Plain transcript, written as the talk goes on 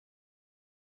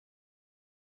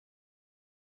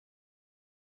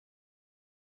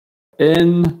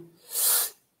In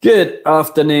good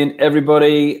afternoon,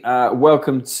 everybody.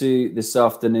 Welcome to this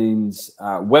afternoon's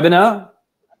webinar.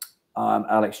 I'm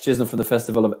Alex Chisholm from the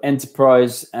Festival of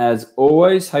Enterprise, as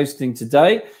always, hosting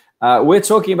today. We're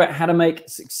talking about how to make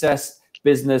success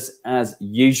business as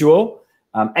usual.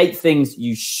 8 things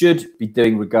you should be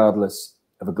doing regardless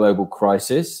of a global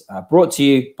crisis. Brought to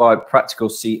you by Practical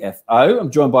CFO.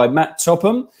 I'm joined by Matt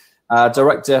Topham,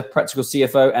 Director, Practical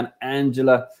CFO, and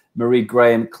Angela Marie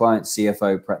Graham, Client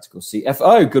CFO, Practical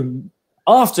CFO. Good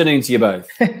afternoon to you both.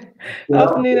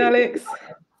 Afternoon, Alex.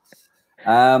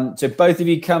 So both of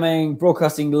you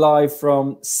broadcasting live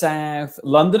from South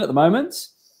London at the moment.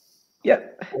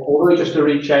 Yep. Although just to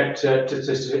reach out to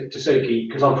Suki,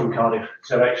 because I'm from Cardiff,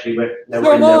 so actually So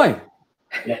am I.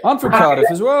 Yeah. I'm from Cardiff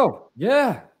as well.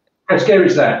 Yeah. How scary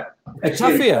is that?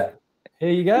 Topham.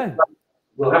 Here you go.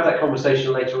 We'll have that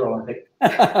conversation later on, I think.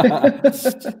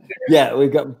 Yeah,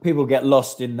 we've got people get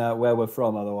lost in where we're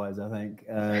from otherwise, I think.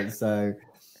 So,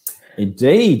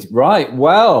 indeed. Right.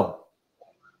 Well,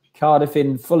 Cardiff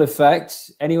in full effect.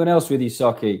 Anyone else with you,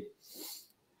 Socky?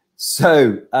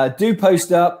 So, do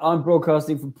post up. I'm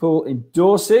broadcasting from Poole in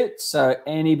Dorset. So,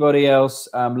 anybody else,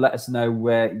 let us know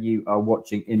where you are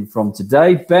watching in from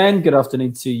today. Ben, good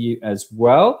afternoon to you as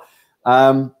well.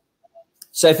 So,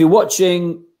 if you're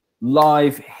watching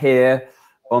live here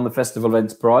on the Festival of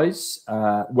Enterprise,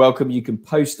 welcome. You can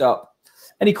post up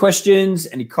any questions,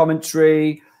 any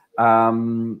commentary.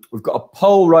 We've got a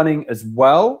poll running as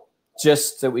well,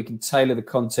 just so we can tailor the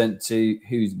content to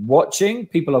who's watching.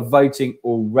 People are voting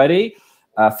already.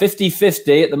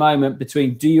 50-50 at the moment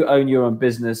between do you own your own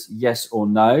business, yes or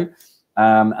no?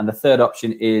 And the third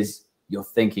option is you're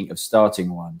thinking of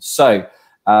starting one. So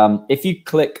if you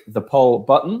click the poll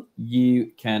button,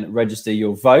 you can register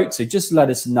your vote. So just let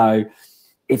us know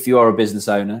if you are a business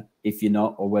owner, if you're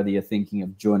not, or whether you're thinking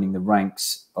of joining the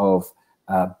ranks of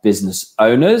business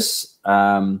owners.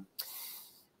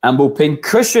 Amble Pin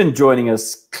Cushion joining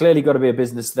us. Clearly got to be a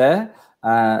business there.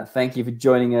 Thank you for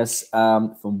joining us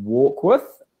from Warkworth.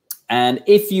 And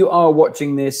if you are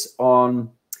watching this on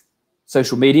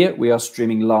social media, we are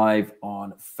streaming live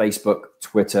on Facebook,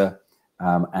 Twitter,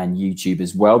 and YouTube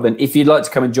as well. Then if you'd like to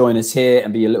come and join us here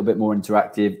and be a little bit more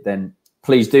interactive, then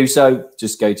please do so.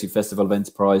 Just go to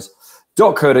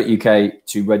festivalofenterprise.co.uk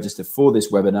to register for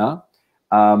this webinar.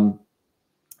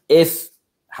 If,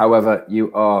 however,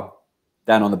 you are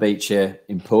down on the beach here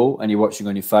in Poole and you're watching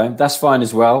on your phone, that's fine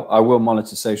as well. I will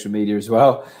monitor social media as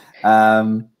well.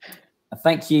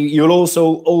 Thank you. You'll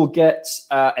also all get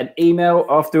an email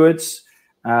afterwards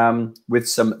with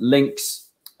some links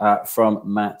from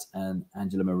Matt and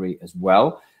Angela Marie as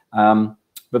well. But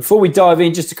before we dive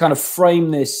in, just to kind of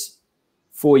frame this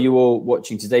for you all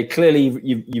watching today, clearly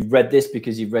you've read this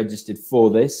because you've registered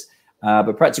for this,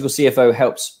 but Practical CFO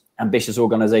helps ambitious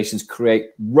organizations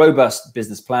create robust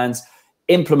business plans,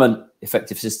 implement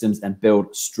effective systems, and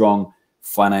build strong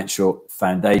financial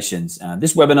foundations.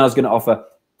 This webinar is going to offer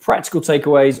practical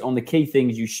takeaways on the key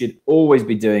things you should always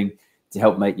be doing to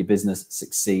help make your business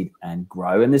succeed and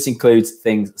grow. And this includes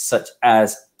things such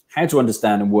as how to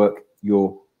understand and work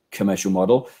your commercial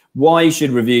model, why you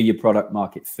should review your product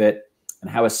market fit, and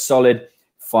how a solid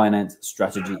finance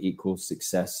strategy equals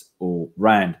success all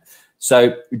round.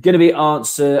 So we're going to be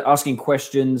asking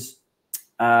questions,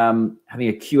 having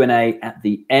a Q&A at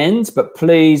the end, but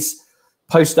please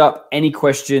post up any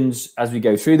questions as we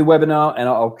go through the webinar, and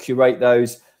I'll curate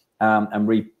those and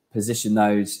reposition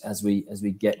those as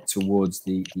we get towards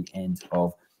the end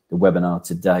of the webinar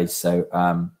today. So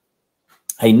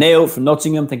hey, Neil from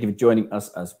Nottingham, thank you for joining us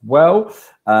as well.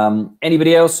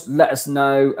 Anybody else, let us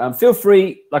know. Feel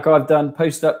free, like I've done,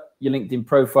 post up your LinkedIn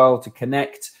profile to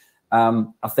connect. I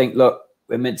think, look,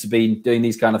 we're meant to be doing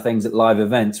these kind of things at live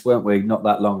events, weren't we, not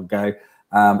that long ago?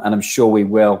 And I'm sure we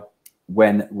will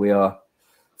when we are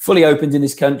fully opened in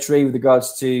this country with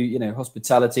regards to, you know,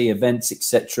 hospitality, events,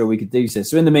 etc. We could do so.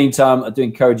 So in the meantime, I do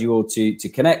encourage you all to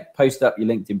connect, post up your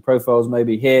LinkedIn profiles,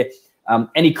 maybe here.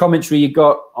 Any commentary you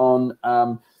got on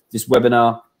this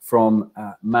webinar from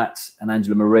Matt and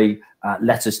Angela Marie,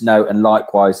 let us know. And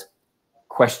likewise,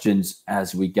 questions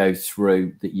as we go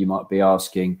through that you might be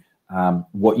asking,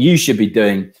 what you should be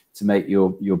doing to make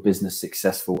your business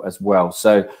successful as well.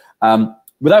 So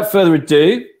without further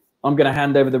ado, I'm going to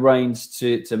hand over the reins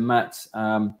to Matt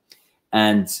and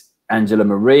Angela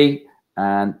Marie.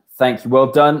 And thank you.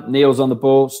 Well done. Neil's on the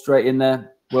ball, straight in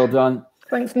there. Well done.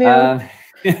 Thanks, Neil.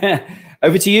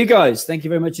 Over to you guys. Thank you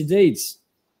very much indeed.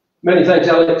 Many thanks,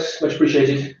 Alex. Much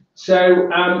appreciated. So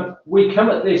we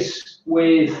come at this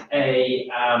with a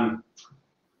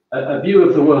view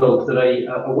of the world that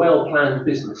a well-planned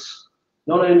business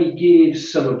not only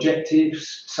gives some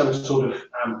objectives, some sort of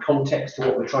context to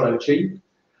what we're trying to achieve,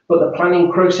 but the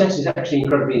planning process is actually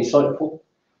incredibly insightful.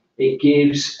 It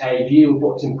gives a view of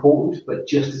what's important, but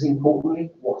just as importantly,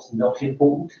 what's not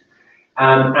important,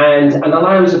 and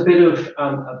allows a bit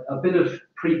of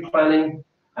pre-planning,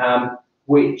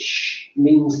 which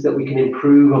means that we can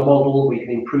improve a model, we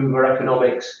can improve our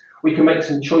economics, we can make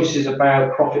some choices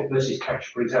about profit versus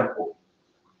cash, for example.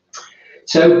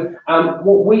 So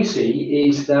what we see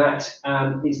is that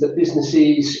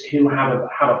businesses who have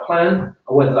a plan,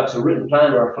 or whether that's a written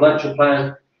plan or a financial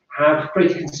plan, have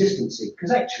greater consistency,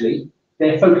 because actually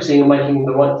they're focusing on making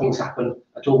the right things happen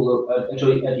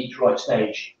at each right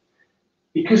stage.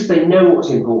 Because they know what's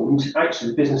important,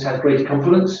 actually the business has greater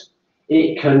confidence.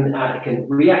 It can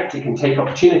react, it can take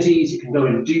opportunities, it can go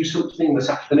and do something this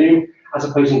afternoon, as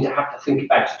opposed to have to think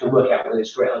about it to work out whether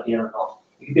it's a great idea or not.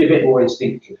 It can be a bit more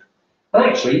instinctive. And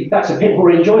actually, that's a bit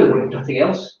more enjoyable, if nothing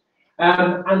else.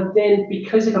 And then,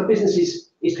 because if a business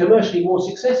is commercially more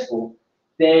successful,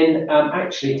 then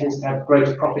actually it tends to have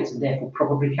greater profits and therefore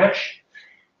probably cash.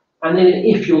 And then,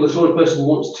 if you're the sort of person who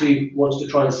wants to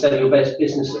try and sell your best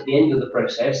business at the end of the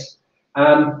process,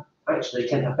 actually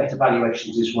tend to have better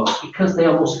valuations as well, because they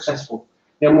are more successful,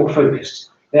 they are more focused,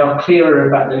 they are clearer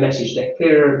about their message, they're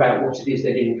clearer about what it is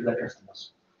they're doing for their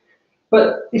customers.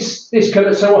 But this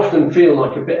can so often feel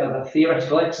like a bit of a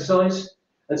theoretical exercise.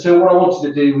 And so what I wanted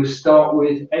to do was start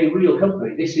with a real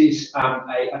company. This is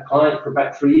a client from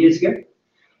about 3 years ago.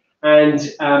 And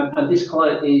this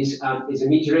client is a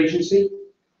media agency.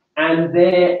 And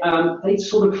they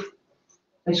sort of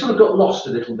got lost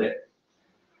a little bit.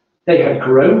 They had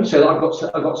grown, so I've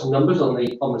got some numbers on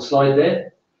the slide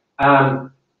there.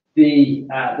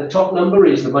 The top number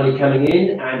is the money coming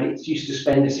in, and it's used to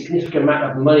spend a significant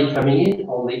amount of money coming in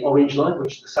on the orange line,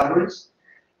 which is the salaries,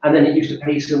 and then it used to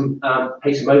pay some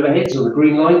overheads on the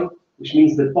green line, which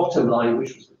means the bottom line,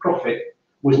 which was the profit,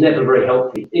 was never very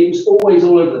healthy. It was always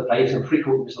all over the place, and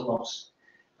frequently was a loss.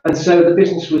 And so the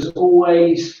business was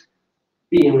always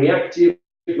being reactive,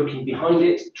 looking behind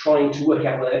it, trying to work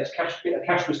out where the next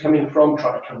cash was coming from,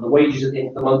 trying to cover the wages at the end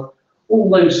of the month, all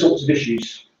those sorts of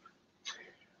issues.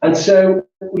 And so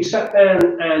we sat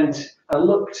down and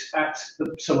looked at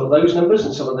some of those numbers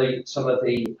and some of the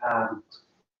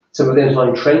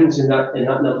underlying trends in that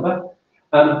number.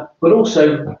 But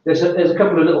also there's a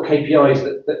couple of little KPIs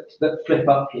that flip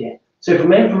up here. So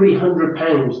from every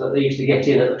 £100 that they used to get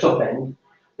in at the top end,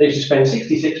 they used to spend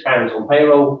 £66 on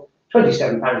payroll,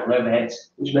 £27 on overheads,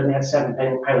 which meant they had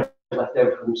 £7 left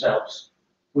over for themselves.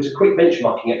 It was a quick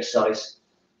benchmarking exercise,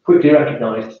 quickly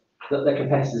recognised that their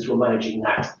competitors were managing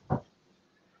that.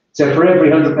 So for every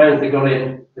 £100 they got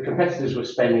in, the competitors were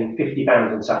spending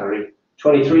 £50 on salary,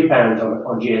 £23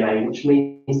 on G&A, which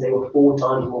means they were 4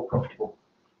 times more profitable.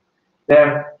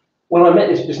 Now, when I met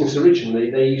this business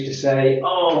originally, they used to say,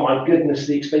 "Oh my goodness,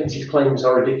 the expenses claims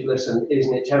are ridiculous and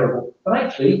isn't it terrible?" But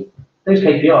actually, those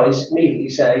KPIs immediately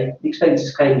say the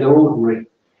expenses claims are ordinary.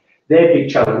 Their big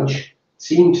challenge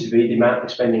seems to be the amount they're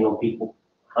spending on people.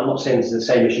 I'm not saying this is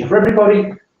the same issue for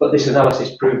everybody, but this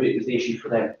analysis proved it was the issue for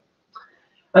them.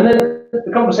 And then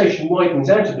the conversation widens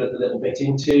out a little bit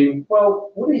into,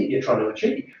 well, what is it you're trying to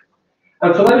achieve?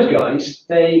 And for those guys,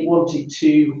 they wanted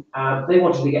to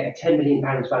get a £10 million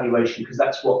valuation, because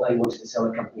that's what they wanted to sell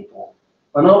the company for.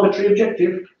 An arbitrary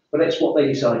objective, but it's what they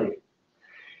decided.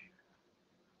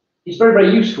 It's very,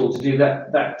 very useful to do that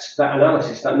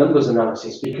analysis, that numbers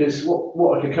analysis, because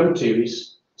what I could come to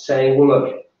is saying, well,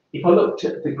 look, if I looked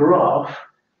at the graph,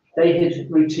 they had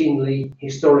routinely,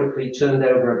 historically, turned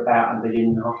over about £1.5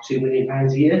 million, £2 million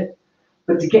a year.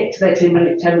 But to get to their £10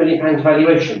 million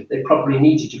valuation, they probably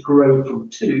needed to grow from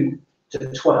 2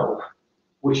 to 12,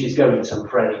 which is going some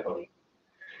for anybody.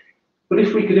 But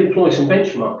if we could employ some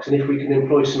benchmarks, and if we can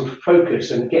employ some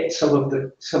focus and get some of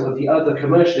the other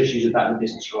commercial issues about the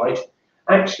business right,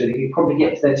 actually we could probably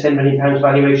get to their £10 million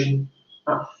valuation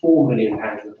at £4 million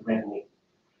worth of revenue.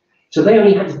 So they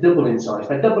only had to double in size.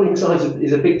 Now, doubling in size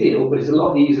is a big deal, but it's a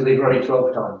lot easier than growing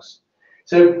 12 times.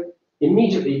 So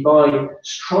immediately, by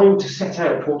trying to set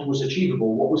out what was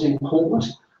achievable, what was important,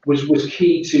 was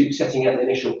key to setting out the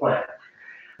initial plan.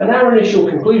 And our initial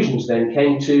conclusions then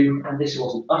came to, and this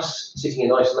wasn't us sitting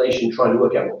in isolation trying to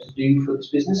work out what to do for this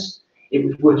business, it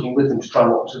was working with them to try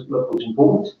and what was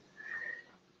important.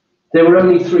 There were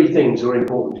only 3 things that were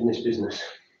important in this business.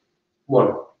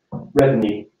 1,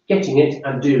 revenue. Getting it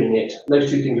and doing it.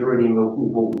 Those 2 things are really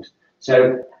important.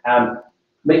 So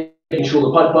making sure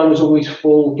the pipeline was always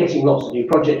full, getting lots of new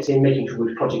projects in, making sure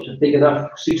the projects were big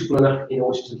enough, suitable enough in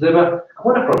order to deliver. And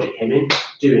when a project came in,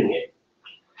 doing it.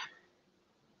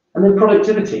 And then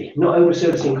productivity, not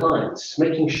over-servicing clients,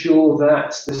 making sure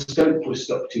that the scope was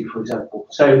stuck to, for example.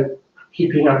 So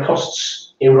keeping our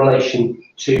costs in relation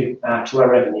to our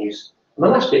revenues. And the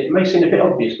last bit may seem a bit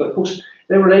obvious, but of course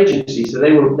they were an agency, so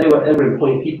they were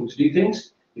employing people to do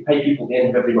things. You pay people at the end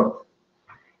of every month.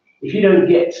 If you don't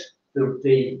get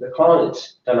the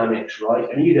client dynamics right,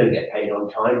 and you don't get paid on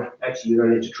time, actually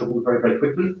you're into trouble very, very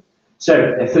quickly. So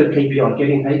their third KPI,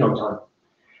 getting paid on time.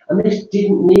 And this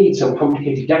didn't need some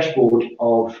complicated dashboard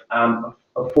of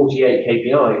 48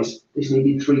 KPIs. This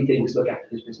needed 3 things to look after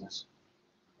this business.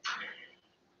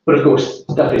 But of course,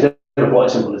 stuff is never quite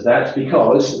as simple as that,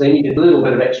 because they needed a little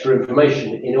bit of extra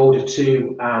information in order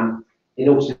to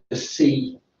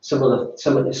see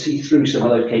see through some of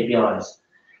those KPIs.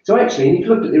 So actually, if you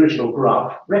looked at the original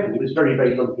graph, revenue was very,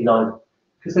 very lumpy line,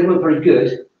 because they weren't very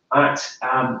good at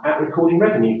recording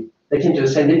revenue. They tended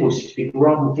to send invoices to people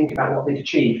rather than think about what they'd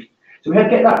achieved. So we had to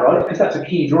get that right, because that's a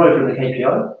key driver in the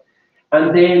KPI.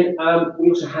 And then we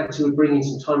also had to bring in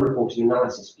some time reporting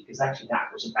analysis, because actually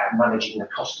that was about managing the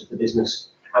cost of the business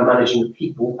and managing the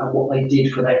people and what they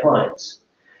did for their clients.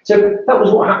 So that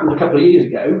was what happened a couple of years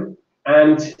ago.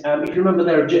 And if you remember,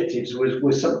 their objectives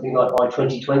was something like by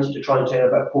 2020 to try and turn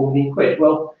about 4 million quid.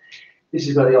 Well, this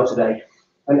is where they are today.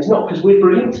 And it's not because we're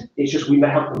brilliant, it's just we may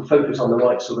help them focus on the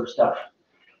right sort of stuff.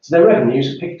 So their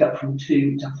revenues have picked up from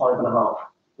 2 to 5.5,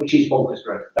 which is bonkers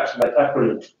growth. That's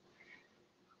brilliant.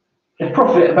 Their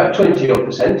profit about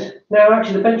 20-odd%. Now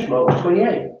actually the benchmark was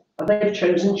 28, and they've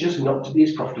chosen just not to be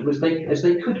as profitable as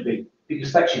they could be,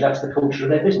 because actually that's the culture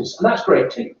of their business, and that's great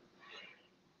too.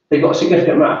 They've got a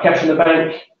significant amount of cash in the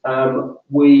bank.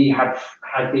 We had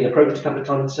been approached a couple of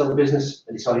times to sell the business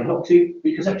and decided not to,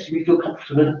 because actually we feel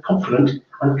confident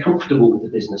and comfortable with the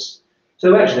business.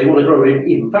 So actually they want to grow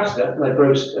even faster, and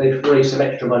they've raised some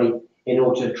extra money in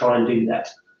order to try and do that.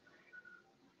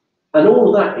 And all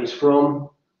of that is from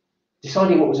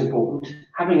deciding what was important,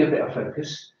 having a bit of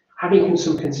focus, having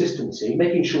some consistency,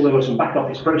 making sure there were some back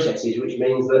office processes, which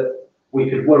means that we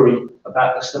could worry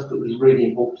about the stuff that was really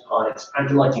important to clients and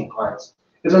delighting clients.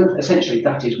 Because essentially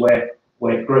that is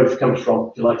where growth comes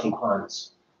from, delighting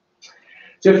clients.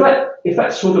 So if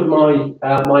that's sort of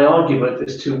my argument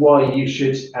as to why you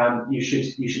should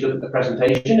look at the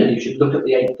presentation, and you should look at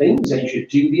the 8 things, and you should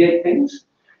do the 8 things.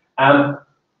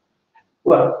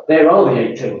 Well, there are the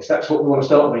 8 things. That's what we want to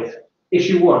start with.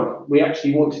 Issue 1, we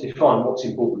actually want to define what's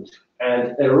important.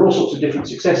 And there are all sorts of different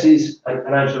successes,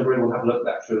 and Angela Marie will have a look at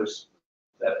that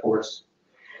for us.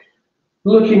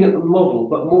 Looking at the model,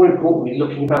 but more importantly,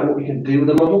 looking about what we can do with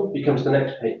the model becomes the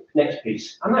next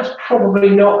piece. And that's probably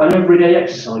not an everyday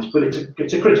exercise, but it's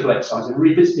a critical exercise, and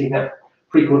revisiting that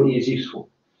frequently is useful.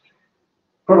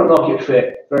 Product market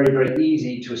fit, very, very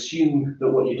easy to assume that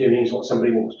what you're doing is what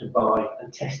somebody wants to buy,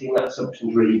 and testing that assumption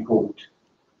is really important.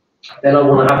 Then I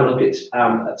want to have a look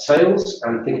at sales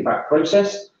and think about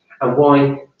process, and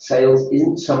why sales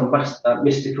isn't some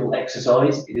mystical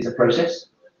exercise, it is a process.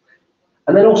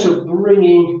 And then also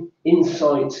bringing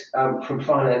insight from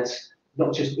finance,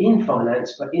 not just in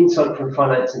finance, but insight from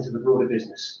finance into the broader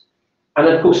business. And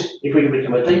of course, if we can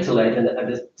become a data-led and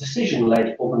a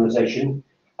decision-led organisation,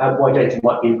 why data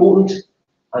might be important,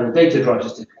 and data drives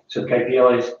us to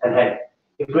KPIs. And hey,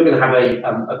 if we're going to have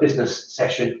a business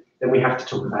session, then we have to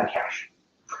talk about cash.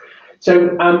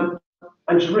 So,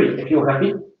 Angela Marie, if you're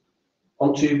happy,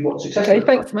 on to what success is. Okay,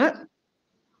 thanks, Matt.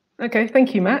 Okay,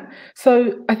 thank you, Matt.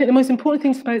 So I think the most important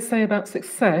thing to say about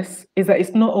success is that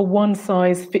it's not a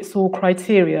one-size-fits-all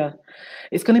criteria.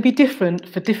 It's going to be different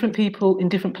for different people in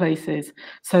different places.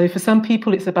 So for some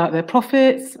people, it's about their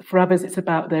profits. For others, it's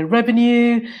about their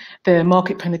revenue, their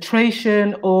market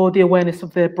penetration, or the awareness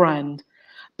of their brand.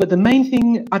 But the main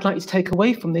thing I'd like you to take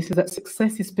away from this is that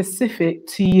success is specific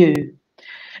to you.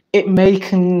 It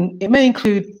may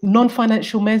include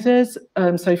non-financial measures.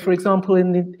 So, for example,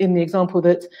 in the example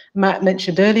that Matt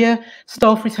mentioned earlier,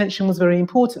 staff retention was very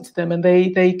important to them, and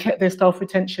they kept their staff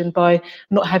retention by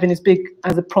not having as big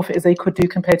as a profit as they could do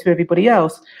compared to everybody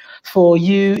else. For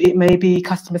you, it may be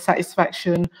customer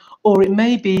satisfaction, or it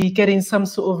may be getting some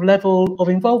sort of level of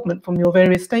involvement from your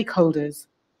various stakeholders.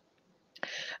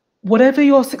 Whatever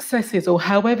your success is, or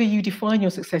however you define your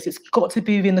success, it's got to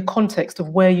be within the context of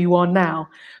where you are now.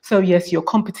 So yes, your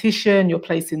competition, your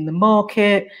place in the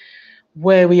market,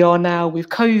 where we are now with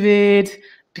COVID,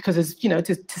 because as you know,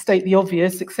 to state the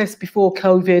obvious, success before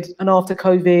COVID and after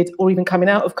COVID, or even coming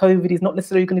out of COVID, is not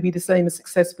necessarily going to be the same as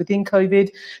success within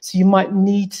COVID. So you might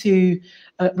need to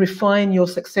refine your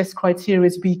success criteria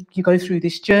as you go through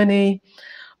this journey.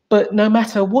 But no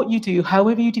matter what you do,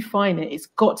 however you define it, it's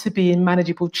got to be in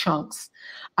manageable chunks.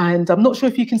 And I'm not sure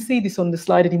if you can see this on the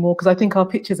slide anymore, because I think our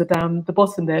pictures are down the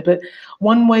bottom there. But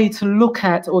one way to look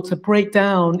at or to break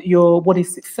down what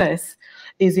is success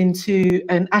is into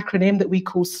an acronym that we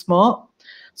call SMART.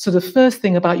 So the first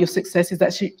thing about your success is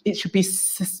that it should be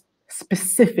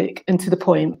specific and to the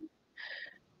point.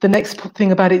 The next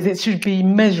thing about it is it should be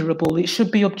measurable. It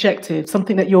should be objective,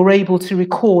 something that you're able to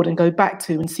record and go back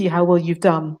to and see how well you've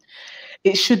done.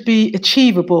 It should be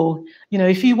achievable. You know,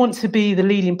 if you want to be the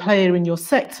leading player in your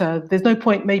sector, there's no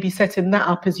point maybe setting that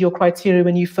up as your criteria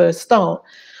when you first start,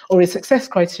 or a success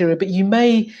criteria, but you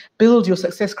may build your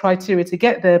success criteria to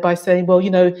get there by saying, well,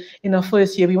 you know, in our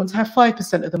first year, we want to have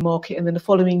 5% of the market, and then the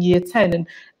following year, 10, and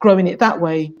growing it that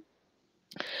way.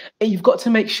 You've got to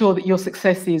make sure that your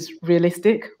success is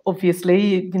realistic.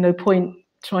 Obviously, you know, point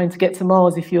trying to get to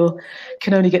Mars if you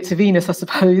can only get to Venus, I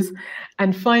suppose.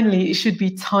 And finally, it should be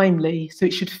timely. So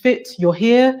it should fit your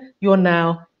here, your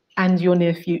now, and your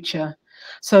near future.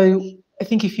 So I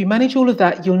think if you manage all of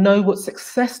that, you'll know what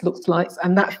success looks like,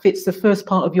 and that fits the first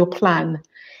part of your plan.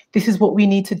 This is what we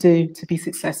need to do to be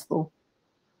successful.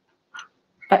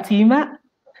 Back to you, Matt.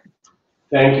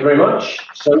 Thank you very much.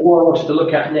 So what I wanted to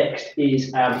look at next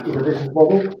is a business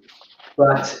model,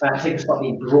 but take a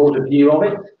slightly broader view of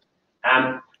it.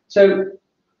 So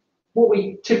what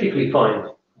we typically find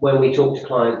when we talk to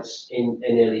clients in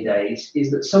early days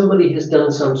is that somebody has done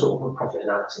some sort of a profit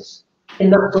analysis. In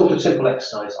that sort of simple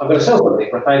exercise, I'm going to sell something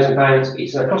for £1,000,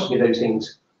 it's going to cost me those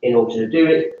things in order to do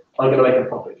it, I'm going to make a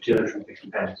profit of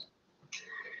 £250.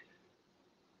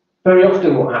 Very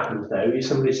often what happens though is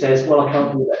somebody says, well, I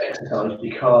can't do that exercise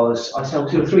because I sell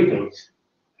 2 or 3 things.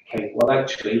 Okay, well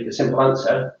actually the simple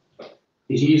answer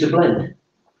is you use a blend.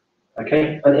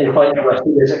 Okay, and if I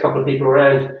see there's a couple of people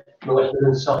around in the West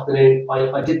Midlands this afternoon,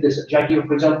 I did this at Jaguar,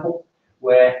 for example,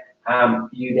 where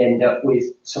you'd end up with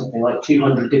something like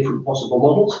 200 different possible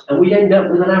models, and we'd end up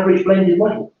with an average blended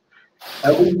model.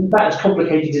 That's as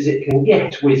complicated as it can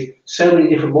get with so many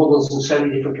different models and so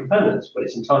many different components, but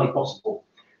it's entirely possible.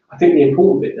 I think the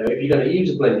important bit though, if you're going to use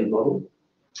a blended model,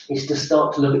 is to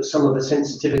start to look at some of the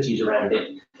sensitivities around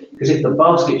it, because if the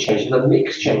basket changes, the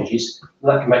mix changes,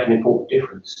 that can make an important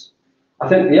difference. I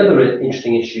think the other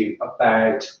interesting issue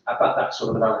about that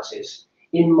sort of analysis,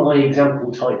 in my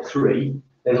example type 3,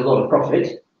 there's a lot of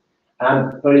profit,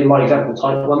 but in my example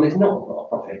type 1, there's not a lot of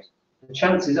profit. The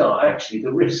chances are actually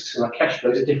the risks and the cash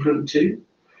flows are different too.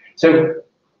 So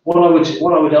what I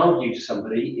would argue to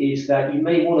somebody is that you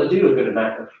may want to do a good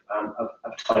amount of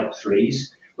type 3s,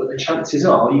 but the chances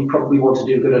are you probably want to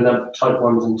do a good amount of type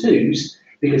 1s and 2s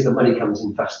because the money comes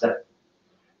in faster.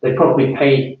 They probably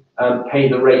pay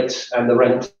the rates and the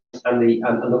rent and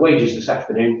the wages this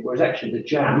afternoon, whereas actually the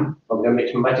jam, I'm going to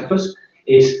mix my metaphors,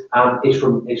 is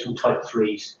from type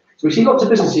 3s. So we see lots of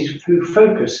businesses who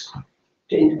focus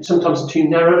sometimes too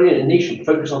narrowly in a niche and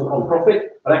focus on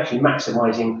profit, but actually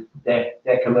maximising their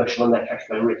commercial and their cash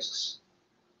flow risks.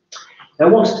 Now,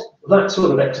 whilst that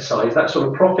sort of exercise, that sort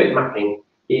of profit mapping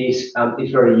is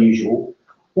very usual,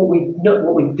 what we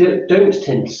don't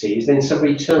tend to see is then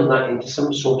somebody turn that into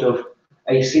some sort of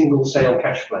a single sale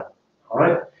cash flow. All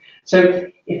right. So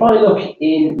if I look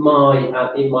in my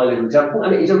little example,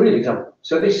 and it is a real example.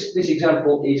 So this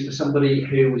example is for somebody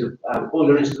who was an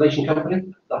boiler installation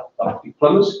company,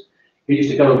 plumbers, who used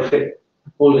to go and fit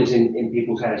boilers in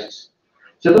people's houses.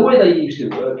 So the way they used to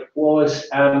work was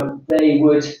they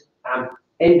would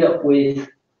end up with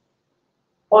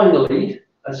buying a lead,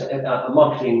 a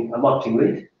marketing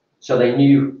lead, so they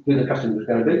knew who the customer was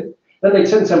going to be. Then they'd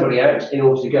send somebody out in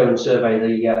order to go and survey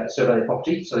the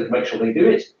property, so they could make sure they do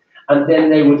it. And then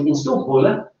they would install the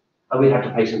boiler, and we'd have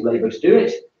to pay some labour to do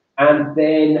it. And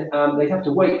then they'd have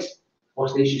to wait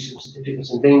whilst they issue some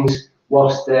certificates and things,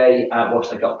 whilst they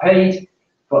got paid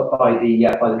by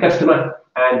the customer,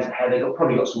 and they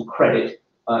probably got some credit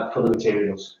for the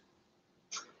materials.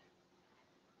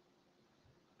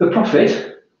 The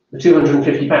profit, the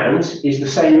 £250, is the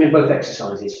same in both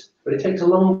exercises, but it takes a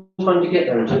long time to get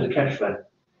there in terms of cash flow.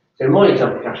 So in my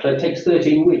example cash flow, it takes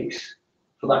 13 weeks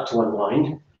for that to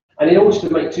unwind. And in order to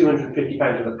make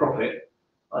 £250 of a profit,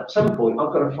 at some point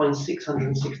I've got to find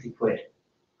 660 quid.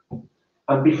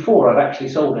 And before I've actually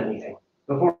sold anything,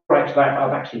 before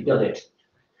I've actually done it.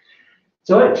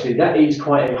 So actually that is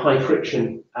quite a high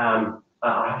friction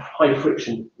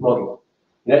model.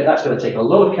 You know, that's going to take a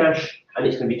lot of cash, and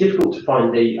it's going to be difficult to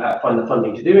find the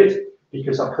funding to do it,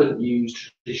 because I couldn't use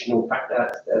traditional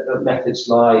methods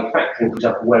like factoring, for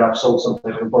example, where I've sold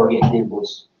something and borrowing it in an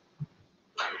invoice.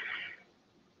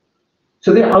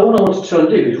 So all I wanted to try and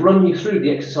do is run you through the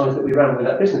exercise that we ran with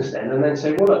that business then, and then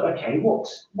say, well, look, okay, what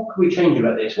can we change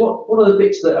about this? What are the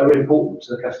bits that are important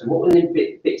to the customer? What are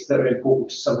the bits that are important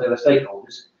to some of the other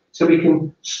stakeholders? So we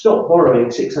can stop borrowing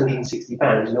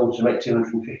 £660 in order to make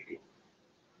 250.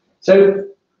 So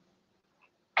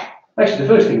actually, the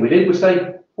first thing we did was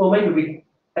say, well, maybe we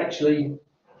actually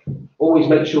always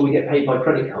make sure we get paid by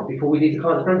credit card before we leave the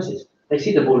client's premises. They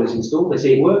see the boiler's installed, they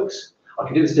see it works. I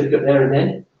can do the certificate there and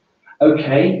then.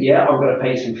 Okay, yeah, I'm going to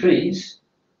pay some fees,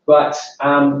 but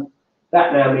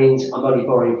that now means I'm only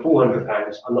borrowing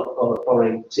 £400. I'm not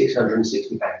borrowing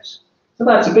 £660. So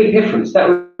that's a big difference.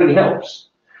 That really helps.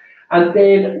 And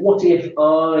then what if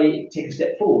I take a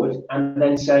step forward and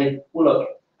then say, well,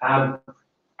 look,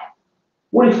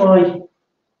 what if I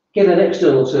get an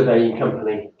external surveying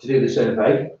company to do the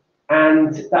survey,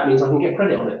 and that means I can get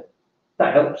credit on it?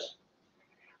 That helps.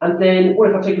 And then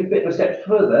what if I take a bit of a step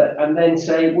further and then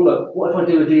say, well, look, what if I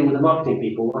do a deal with the marketing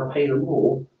people and I pay them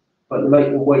more, but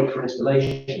make them wait for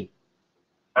installation?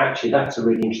 Actually, that's a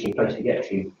really interesting place to get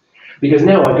to, because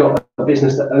now I've got a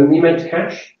business that only makes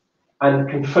cash and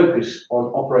can focus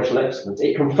on operational excellence.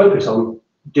 It can focus on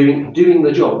doing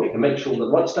the job. It can make sure the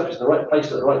right stuff is in the right place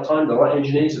at the right time, the right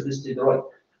engineers have visited the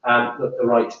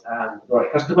right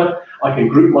customer. I can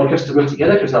group my customer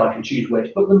together because now I can choose where to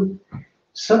put them.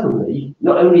 Suddenly,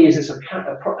 not only is this a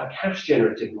cash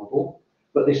generative model,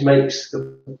 but this makes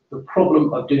the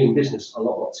problem of doing business a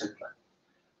lot simpler.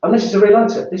 And this is a real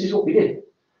answer. This is what we did.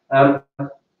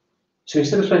 So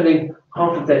instead of spending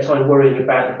half of their time worrying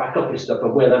about the back office stuff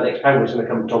and where that next pound was going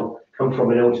to come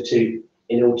from in order to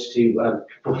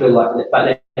fulfil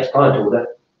that next client order,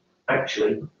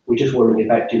 actually we're just worrying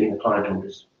about doing the client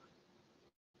orders.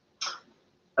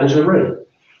 Angela Marie,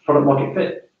 product market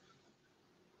fit.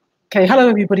 Okay, hello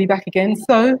everybody, back again.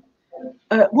 So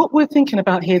what we're thinking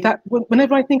about here, that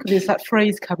whenever I think of this, that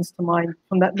phrase comes to mind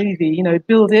from that movie, you know,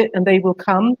 build it and they will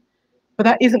come. But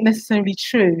that isn't necessarily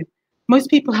true. Most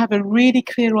people have a really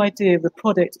clear idea of the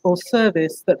product or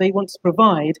service that they want to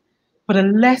provide, but a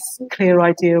less clear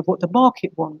idea of what the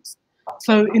market wants.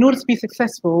 So in order to be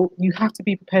successful, you have to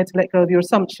be prepared to let go of your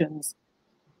assumptions.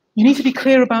 You need to be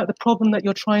clear about the problem that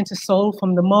you're trying to solve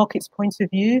from the market's point of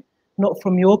view, not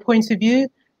from your point of view.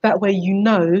 That way you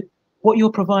know what you're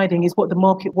providing is what the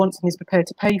market wants and is prepared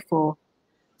to pay for.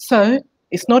 So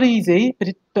it's not easy,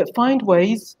 but find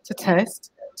ways to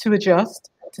test, to adjust,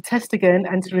 to test again,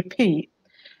 and to repeat.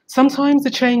 Sometimes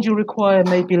the change you require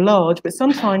may be large, but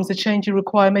sometimes the change you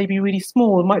require may be really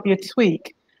small. It might be a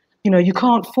tweak. You know, you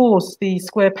can't force the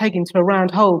square peg into a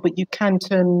round hole, but you can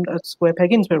turn a square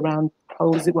peg into a round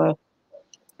hole, as it were.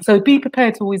 So be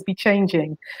prepared to always be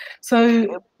changing.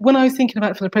 So when I was thinking about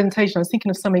it for the presentation, I was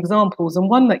thinking of some examples, and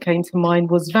one that came to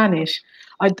mind was Vanish.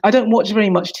 I don't watch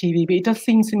very much TV, but it does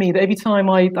seem to me that every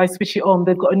time I switch it on,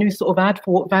 they've got a new sort of ad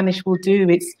for what Vanish will do.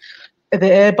 It's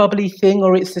the air bubbly thing,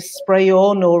 or it's a spray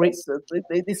on, or it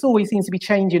always seems to be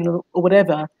changing or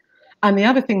whatever. And the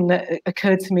other thing that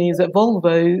occurred to me is that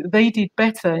Volvo, they did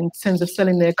better in terms of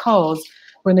selling their cars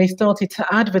when they started to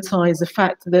advertise the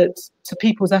fact that to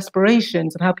people's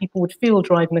aspirations and how people would feel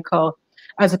driving a car,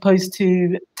 as opposed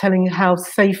to telling how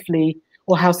safely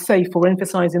or how safe or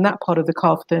emphasizing that part of the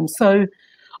car for them. So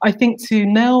I think to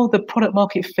nail the product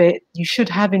market fit, you should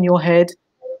have in your head,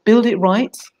 build it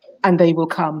right and they will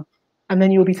come. And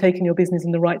then you'll be taking your business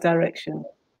in the right direction.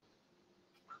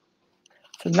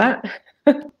 So Matt.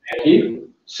 Thank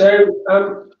you. So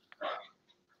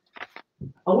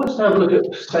I want to have a look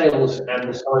at sales and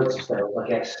the science of sales, I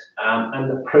guess, and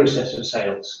the process of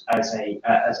sales as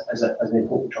an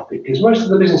important topic, because most of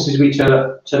the businesses we turn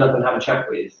up and have a chat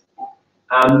with,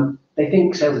 they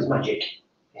think sales is magic.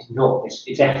 It's not.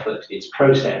 It's effort. It's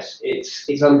process.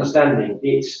 It's understanding.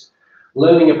 It's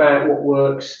learning about what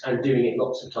works and doing it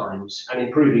lots of times and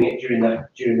improving it during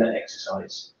that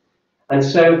exercise. And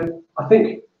so I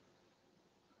think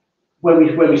where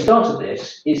we started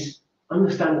this is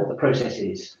understand what the process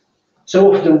is.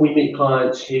 So often we meet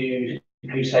clients who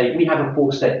say, we have a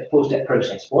four-step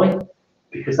process. Why?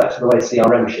 Because that's the way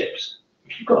CRM ships.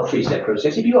 If you've got a 3-step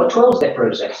process, if you've got a 12-step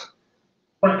process,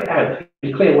 map it out,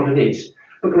 be clear what it is.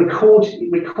 But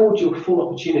record your full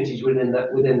opportunities within that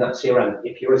CRM.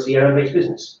 If you're a CRM-based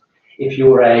business, if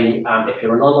you're an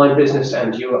online business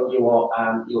and you're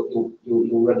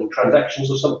running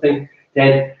transactions or something,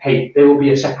 then hey, there will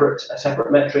be a separate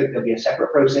metric, there'll be a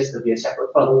separate process, there'll be a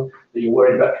separate funnel that you're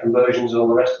worried about conversions and all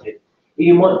the rest of it.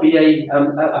 You might be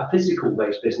a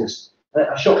physical-based business,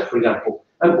 a shop, for example,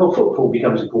 and well, footfall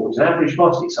becomes important, and average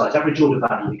basket size, average order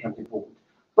value becomes important.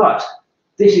 But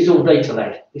this is all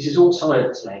data-led, this is all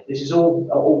science-led, this is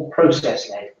all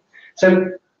process-led.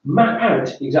 So Map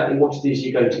out exactly what it is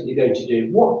you're going to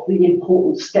do, what the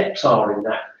important steps are in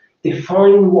that.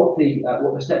 Define what the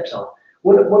steps are.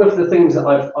 One of the things that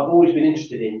I've always been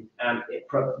interested in,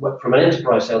 from an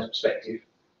enterprise sales perspective,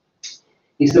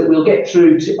 is that we'll get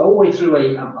all the way through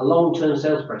a long-term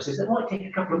sales process that might take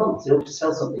a couple of months in order to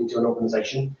sell something to an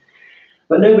organisation,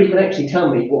 but nobody can actually tell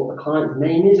me what the client's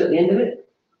name is at the end of it.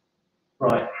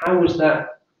 Right? How was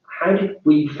that? How did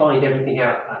we find everything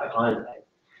out about the client name?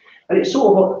 And it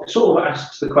sort of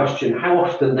asks the question: how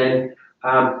often then?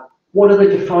 What are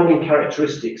the defining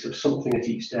characteristics of something at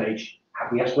each stage?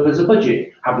 Have we asked whether there's a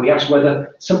budget? Have we asked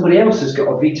whether somebody else has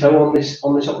got a veto on this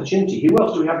opportunity? Who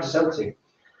else do we have to sell to?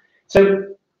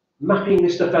 So mapping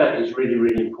this stuff out is really,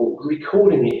 really important.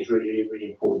 Recording it is really,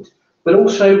 really important. But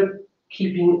also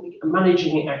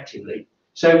managing it actively.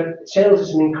 So sales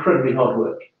is an incredibly hard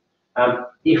work.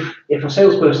 If a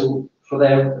salesperson for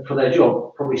their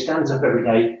job probably stands up every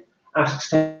day, asks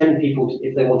 10 people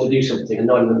if they want to do something, and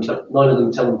nine of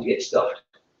them tell them to get stuffed.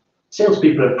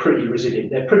 Salespeople are pretty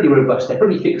resilient. They're pretty robust. They're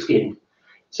pretty thick-skinned.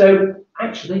 So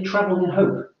actually, they travel in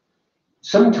hope.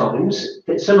 Sometimes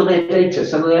some of their data,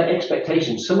 some of their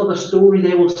expectations, some of the story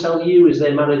they will tell you as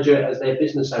their manager, as their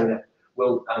business owner,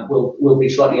 will be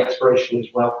slightly aspirational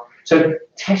as well. So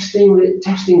testing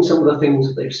some of the things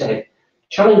that they've said,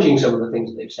 challenging some of the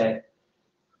things that they've said.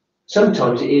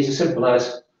 Sometimes it is as simple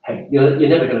as, hey, you're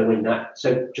never going to win that,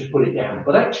 so just put it down.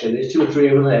 But actually, there's 2 or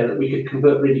 3 over there that we could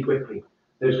convert really quickly.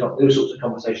 Those sorts of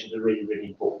conversations are really, really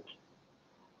important.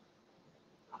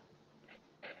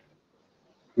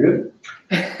 Good.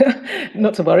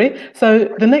 Not to worry.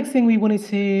 So the next thing we wanted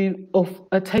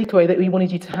a takeaway that we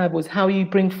wanted you to have was how you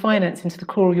bring finance into the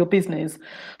core of your business.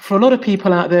 For a lot of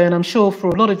people out there, and I'm sure for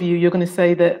a lot of you, you're going to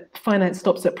say that finance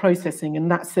stops at processing and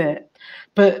that's it.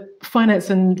 But finance,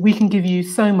 and we can give you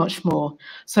so much more.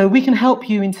 So we can help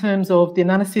you in terms of the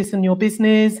analysis in your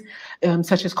business,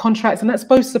 such as contracts, and that's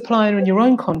both supplier and your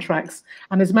own contracts.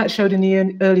 And as Matt showed in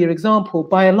the earlier example,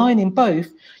 by aligning both,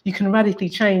 you can radically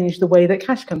change the way that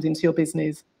cash comes into your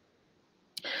business.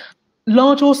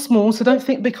 Large or small, so don't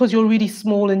think because you're really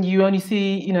small and you only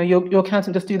see, your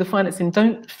accountant just do the financing,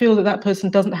 don't feel that that person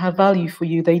doesn't have value for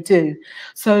you. They do.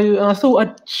 So I thought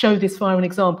I'd show this via an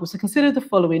example. So consider the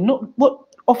following. What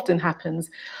often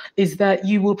happens is that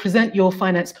you will present your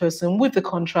finance person with the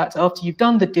contract after you've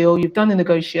done the deal, you've done the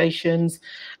negotiations,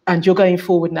 and you're going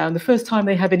forward now. And the first time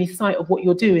they have any sight of what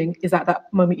you're doing is at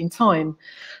that moment in time.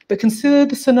 But consider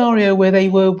the scenario where they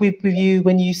were with you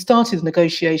when you started the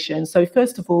negotiation. So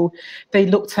first of all, they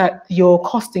looked at your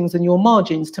costings and your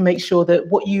margins to make sure that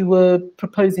what you were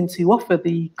proposing to offer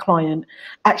the client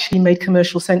actually made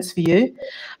commercial sense for you.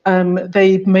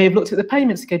 They may have looked at the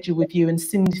payment schedule with you and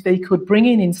seen if they could bring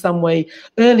in some way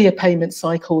earlier payment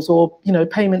cycles or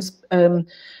payments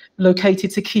located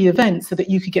to key events so that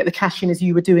you could get the cash in as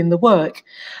you were doing the work.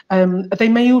 They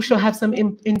may also have some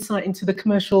insight into the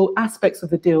commercial aspects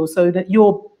of the deal so that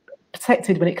you're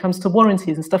protected when it comes to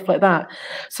warranties and stuff like that.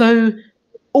 So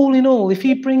all in all, if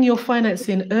you bring your finance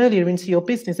in earlier into your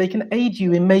business, they can aid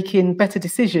you in making better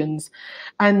decisions.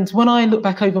 And when I look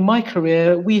back over my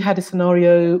career, we had a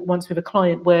scenario once with a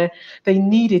client where they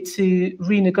needed to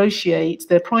renegotiate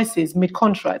their prices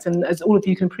mid-contract. And as all of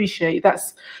you can appreciate,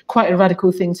 that's quite a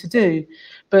radical thing to do.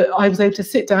 But I was able to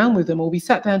sit down with them, or we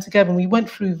sat down together and we went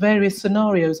through various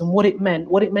scenarios and what it meant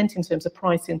in terms of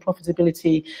pricing,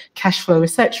 profitability, cash flow,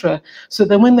 etc. So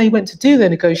then when they went to do their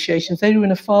negotiations, they were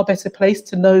in a far better place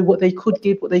to know what they could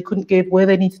give, what they couldn't give, where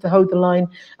they needed to hold the line,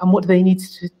 and what they needed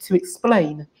to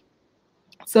explain.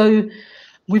 So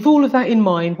with all of that in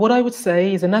mind, what I would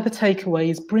say is another takeaway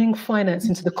is bring finance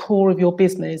into the core of your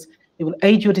business. It will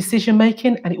aid your decision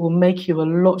making and it will make you a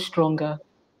lot stronger.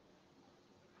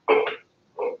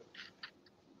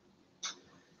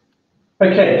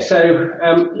 Okay, so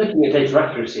looking at data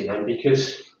accuracy then,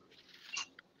 because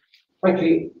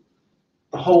frankly,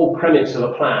 the whole premise of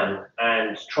a plan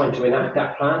and trying to enact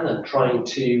that plan and trying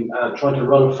to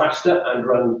run faster and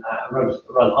run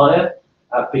higher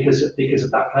because of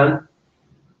that plan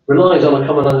relies on a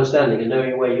common understanding and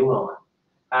knowing where you are.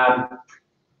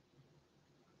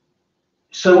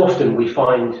 So often we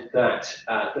find that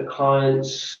the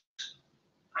clients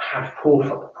have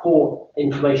poor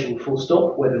information full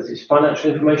stop, whether it's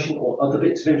financial information or other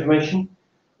bits of information.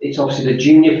 It's obviously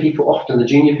often the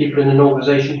junior people in an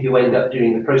organisation who end up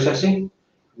doing the processing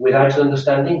without an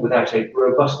understanding, without a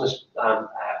robustness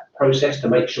process to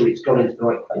make sure it's gone into the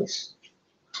right place.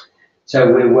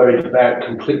 So we're worried about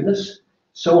completeness.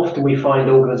 So often we find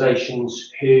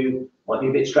organisations who might be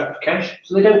a bit strapped for cash,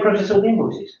 so they don't process all the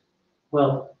invoices.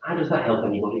 Well, how does that help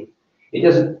anybody? It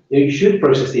doesn't, you should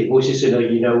process the invoices so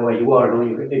you know where you are and all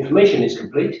your information is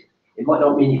complete. It might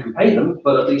not mean you can pay them,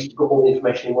 but at least you've got all the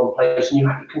information in one place and you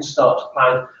can start to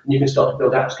plan and you can start to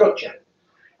build out a structure.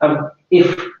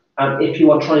 If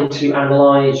you are trying to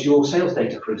analyse your sales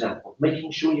data, for example,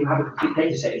 making sure you have a complete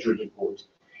data set is really important.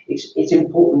 It's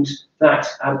important that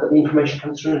the information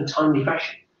comes through in a timely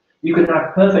fashion. You can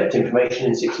have perfect information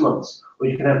in 6 months, or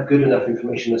you can have good enough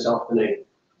information this afternoon.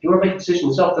 If you want to make a decision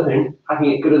this afternoon,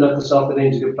 having it good enough this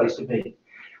afternoon is a good place to be.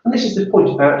 And this is the point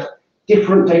about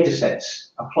different data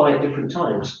sets apply at different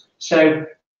times. So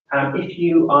if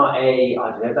you are I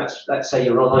don't know, let's say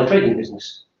you're an online trading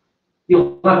business,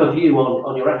 you'll have a view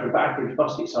on your average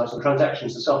basket size and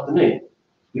transactions this afternoon.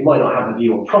 You might not have a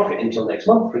view on profit until next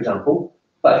month, for example.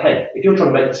 But hey, if you're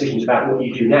trying to make decisions about what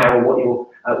you do now and what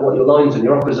your lines and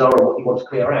your offers are and what you want to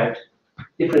clear out,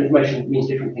 different information means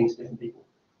different things to different people.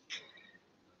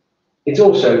 It's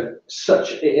also it's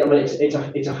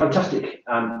a fantastic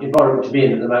environment to be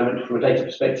in at the moment from a data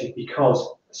perspective because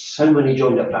so many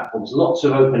joined up platforms, lots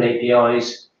of open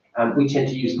APIs. We tend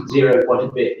to use Xero quite a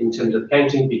bit in terms of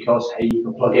accounting because hey, you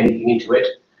can plug anything into it.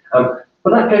 But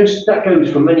that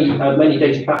goes for many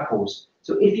data platforms.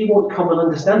 So if you want common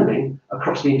understanding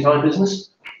across the entire business,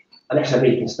 an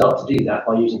SME can start to do that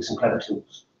by using some clever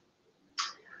tools.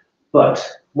 But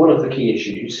one of the key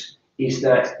issues is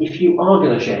that if you are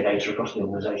going to share data across the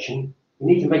organisation, you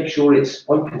need to make sure it's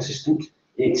consistent.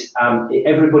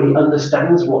 Everybody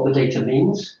understands what the data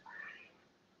means.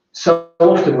 So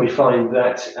often we find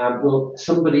that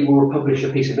somebody will publish a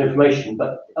piece of information,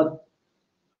 but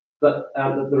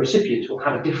the recipient will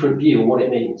have a different view on what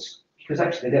it means, because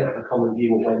actually they don't have a common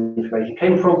view on where the information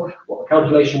came from, what the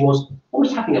calculation was.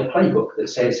 Almost having a playbook that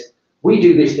says, we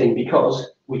do this thing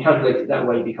because we calculate it that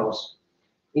way because.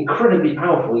 Incredibly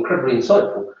powerful, incredibly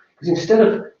insightful, because instead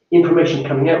of information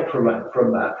coming out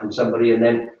from somebody and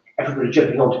then everybody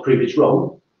jumping on to prove it's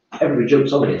wrong, everybody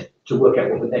jumps on it to work out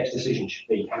what the next decision should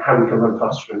be and how we can run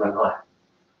faster and run higher.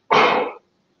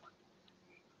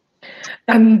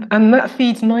 And that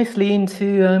feeds nicely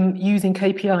into using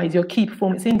KPIs, your key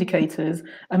performance indicators,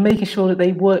 and making sure that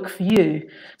they work for you.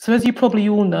 So as you probably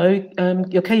all know,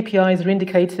 your KPIs are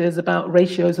indicators about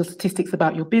ratios or statistics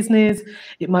about your business.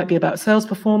 It might be about sales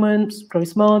performance,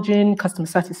 gross margin, customer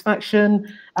satisfaction,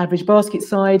 average basket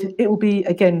size. It will be,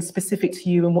 again, specific to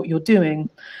you and what you're doing.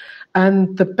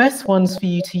 And the best ones for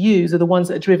you to use are the ones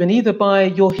that are driven either by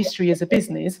your history as a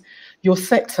business, your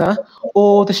sector,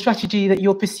 or the strategy that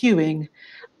you're pursuing.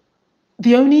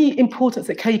 The only importance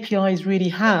that KPIs really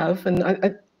have, and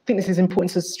I think this is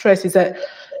important to stress, is that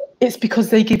it's because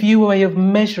they give you a way of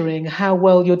measuring how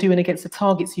well you're doing against the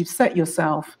targets you've set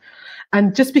yourself.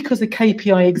 And just because a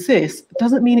KPI exists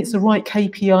doesn't mean it's the right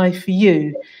KPI for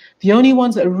you. The only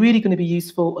ones that are really going to be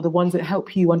useful are the ones that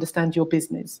help you understand your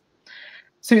business.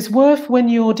 So it's worth, when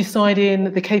you're deciding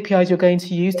the KPIs you're going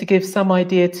to use, to give some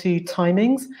idea to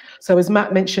timings. So as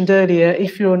Matt mentioned earlier,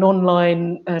 if you're an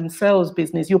online sales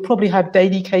business, you'll probably have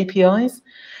daily KPIs.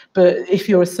 But if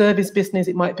you're a service business,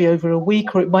 it might be over a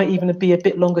week, or it might even be a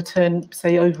bit longer term,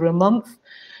 say over a month.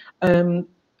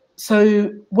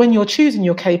 So when you're choosing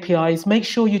your KPIs, make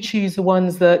sure you choose the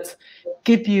ones that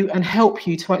give you and help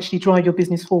you to actually drive your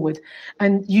business forward.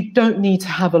 And you don't need to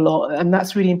have a lot, and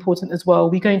that's really important as well.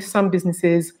 We go into some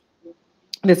businesses,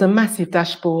 there's a massive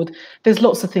dashboard, there's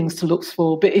lots of things to look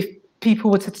for, but if people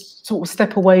were to sort of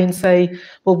step away and say,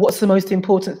 well, what's the most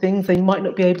important things, they might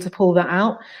not be able to pull that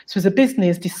out. So as a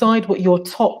business, decide what your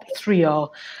top 3 are.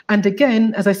 And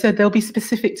again, as I said, they'll be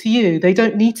specific to you. They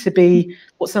don't need to be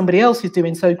what somebody else is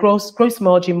doing. So gross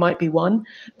margin might be one,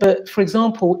 but for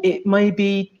example, it may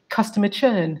be customer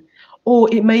churn,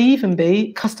 or it may even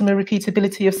be customer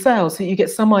repeatability of sales, so you get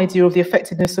some idea of the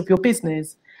effectiveness of your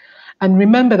business. And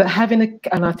remember that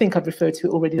and I think I've referred to it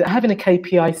already, that having a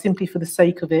KPI simply for the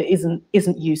sake of it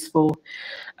isn't useful.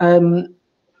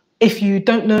 If you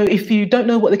don't know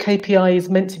what the KPI is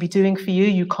meant to be doing for you,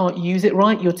 you can't use it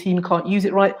right, your team can't use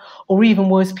it right, or even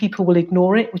worse, people will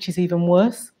ignore it, which is even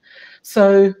worse.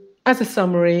 So as a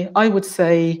summary, I would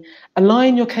say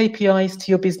align your KPIs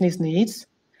to your business needs,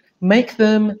 make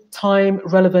them time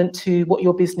relevant to what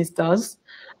your business does,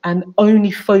 and only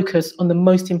focus on the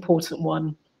most important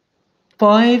one.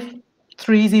 5,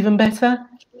 3 is even better,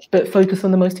 but focus on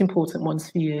the most important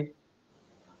ones for you.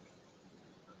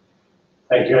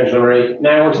 Thank you, Angela Marie.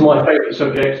 Now on to my favourite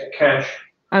subject, cash.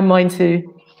 And mine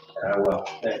too. Well,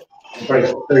 yeah.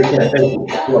 Very, very careful.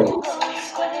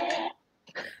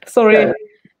 Sorry.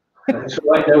 That's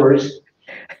all right, no worries.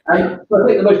 So I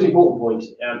think the most important point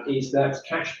is that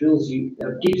cash gives you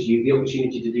the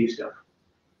opportunity to do stuff.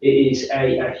 It is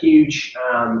a huge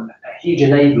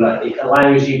enabler. It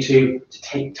allows you to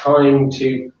take time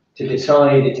to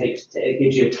decide. It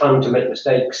gives you time to make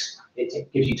mistakes.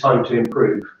 It gives you time to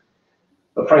improve.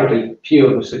 But frankly, few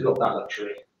of us have got that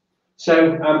luxury.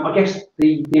 So I guess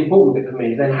the important bit for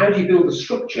me is then, how do you build a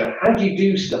structure? How do you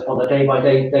do stuff on a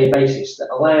day-by-day basis that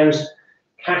allows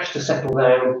cash to settle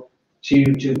down,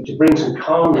 to bring some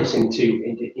calmness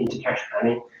into cash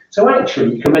planning? So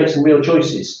actually, you can make some real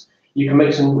choices. You can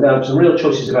make some real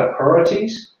choices about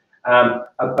priorities,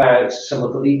 about some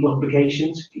of the legal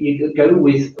obligations. You go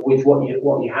with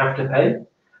what you have to pay.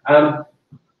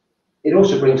 It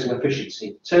also brings some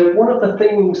efficiency. So one of the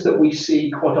things that we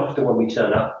see quite often when we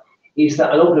turn up is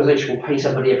that an organisation will pay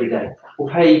somebody every day. Will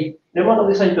pay, might not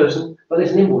be the same person, but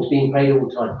there's an invoice being paid all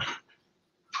the time.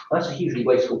 That's a hugely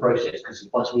wasteful process, because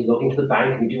once we log into the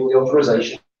bank and you do all the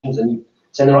authorisations and you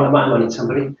send the right amount of money to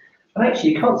somebody, but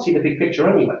actually you can't see the big picture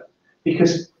anyway.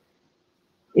 Because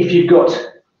if you've got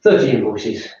 30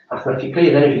 invoices,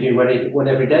 mathematically, then if you do one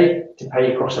every day to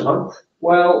pay across a month,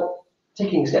 well,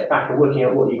 taking a step back and working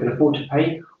out what you can afford to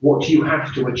pay, what you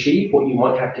have to achieve, what you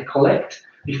might have to collect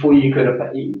before you can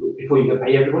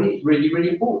pay everybody is really, really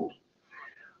important.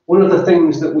 One of the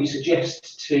things that we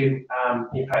suggest to,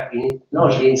 in fact, we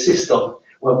largely insist on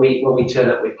when we turn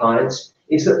up with clients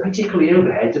is that particularly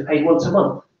overheads are paid once a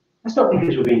month. That's not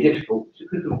because we're being difficult,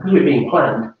 it's because we're being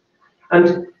planned.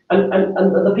 And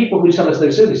the people who sell us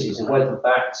those services, and whether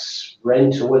that's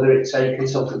rent or whether it's a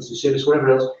consultancy service, whatever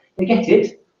else, they get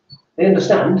it. They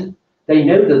understand, they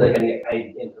know that they're going to get paid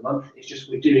at the end of the month. It's just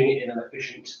we're doing it in an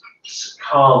efficient,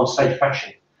 calm, safe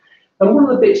fashion. And one of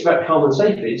the bits about calm and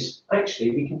safe is,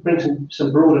 actually, we can bring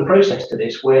some broader process to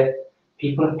this, where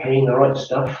people are paying the right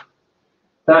stuff.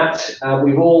 That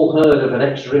we've all heard of an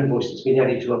extra invoice that's been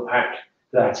added to a pack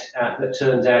that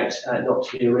turns out not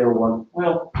to be a real one.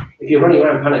 Well, if you're running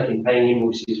around panicking, paying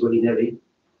invoices willy-nilly,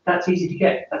 that's easy to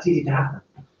get, that's easy to happen.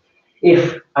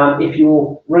 If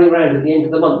you're running around at the end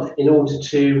of the month in order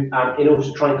to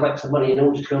try and collect some money in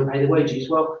order to go and pay the wages,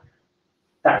 well,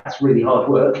 that's really hard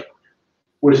work.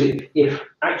 Whereas if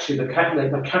actually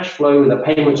the cash flow and the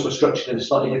payments were structured in a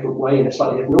slightly different way, in a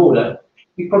slightly different order,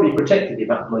 you've probably protected the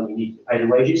amount of money you need to pay the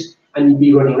wages, and you'd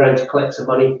be running around to collect some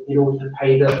money in order to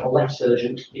pay the less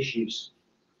urgent issues.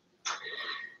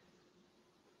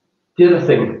 The other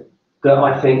thing that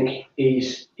I think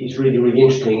is really, really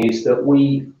interesting is that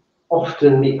we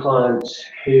often meet clients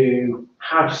who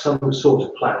have some sort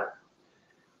of plan,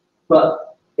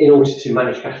 but in order to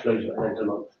manage cash flows at the end of the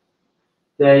month,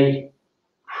 they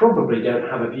probably don't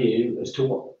have a view as to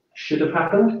what should have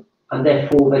happened, and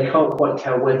therefore they can't quite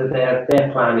tell whether their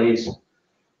plan is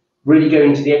really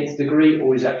going to the nth degree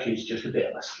or is actually just a bit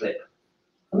of a slip.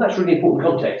 And that's really important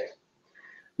context.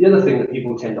 The other thing that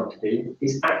people tend not to do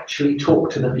is actually talk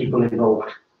to the people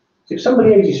involved. So if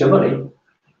somebody owes you some money,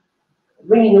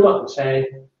 ringing them up and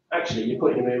saying, actually, you're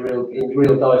putting them in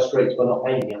real dire straits by not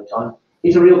paying me on time,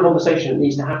 is a real conversation that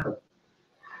needs to happen.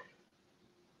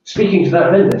 Speaking to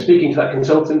that vendor, speaking to that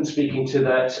consultant, speaking to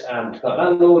that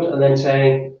landlord, and then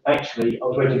saying, actually, I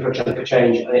was waiting for a chunk of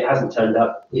change and it hasn't turned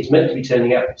up. It's meant to be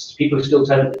turning up. People are still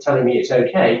telling me it's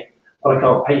okay, but I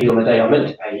can't pay you on the day I meant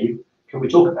to pay you. Can we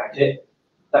talk about it?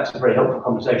 That's a very helpful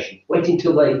conversation. Waiting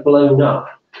till they've blown up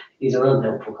is an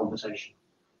unhelpful conversation.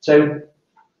 So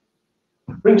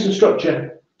bring some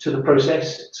structure to the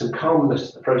process, some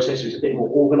calmness to the process, so it's a bit more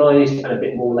organised and a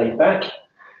bit more laid back.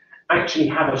 Actually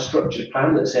have a structured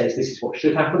plan that says this is what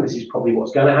should happen, this is probably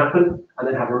what's going to happen, and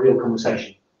then have a real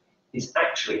conversation. It's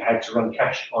actually how to run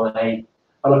cash on a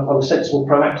sensible,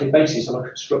 proactive basis, on a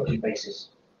constructive basis.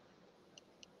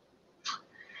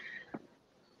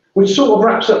 Which sort of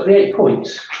wraps up the 8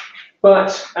 points,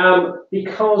 but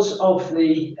because of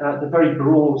the very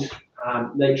broad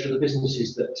nature of the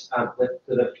businesses that have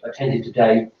attended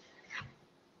today,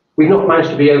 we've not managed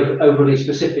to be overly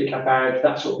specific about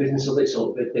that sort of business or this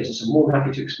sort of business. I'm more than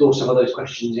happy to explore some of those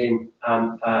questions in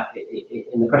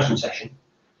the question session.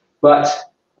 But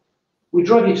we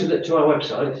drive you to our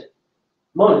website,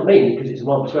 mainly because it's a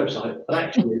marvellous website, but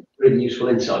actually it's really useful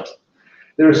insight.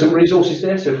 There are some resources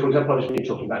there. So, for example, I've just been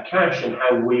talking about cash and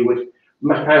how we would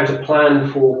map out a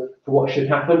plan for what should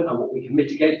happen and what we can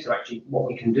mitigate to actually what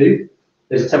we can do.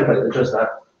 There's a template that does that.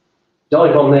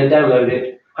 Dive on there, download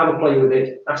it, have a play with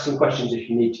it, ask some questions if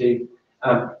you need to,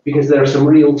 because there are some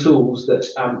real tools that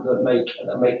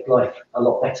make life a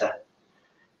lot better.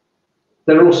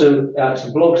 There are also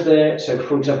some blogs there. So,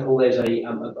 for example, there's a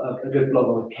good blog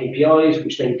on KPIs,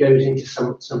 which then goes into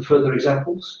some further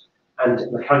examples and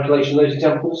the calculation of those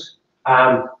examples.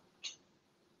 I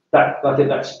think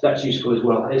that's useful as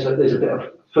well. There's a bit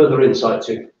of further insight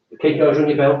to The KPIs ring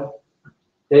your bell.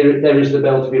 There is the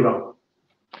bell to be rung.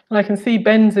 I can see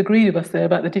Ben's agreed with us there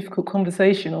about the difficult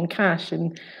conversation on cash,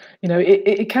 and you know,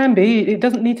 it can be, it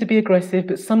doesn't need to be aggressive,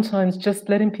 but sometimes just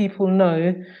letting people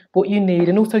know what you need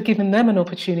and also giving them an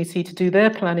opportunity to do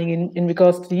their planning in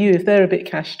regards to you if they're a bit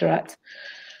cash strapped.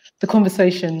 The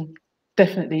conversation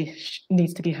definitely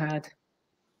needs to be had.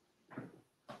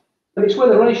 And it's where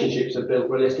the relationships are built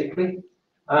realistically.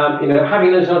 You know,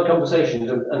 having those hard conversations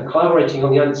and collaborating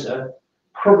on the answer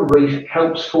probably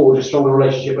helps forge a stronger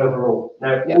relationship overall.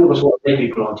 Now, all of us want to pay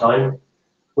people on time.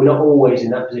 We're not always in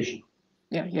that position.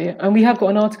 Yeah. And we have got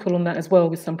an article on that as well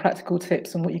with some practical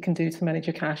tips on what you can do to manage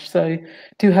your cash. So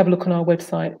do have a look on our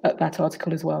website at that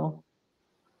article as well.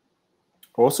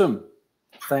 Awesome.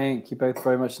 Thank you both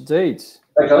very much indeed.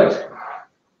 Thanks, Alex.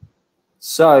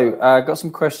 So got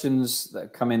some questions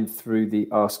that come in through the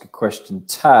Ask a Question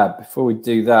tab. Before we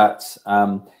do that,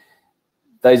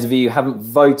 those of you who haven't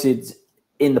voted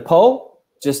in the poll,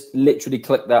 just literally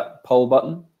click that poll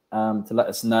button to let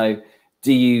us know,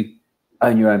 do you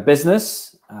own your own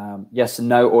business? Yes and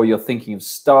no, or you're thinking of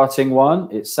starting one.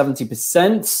 It's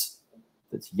 70%.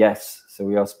 That's yes. So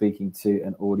we are speaking to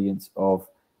an audience of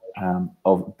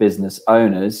business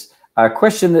owners. A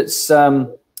question that's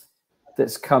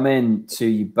come in to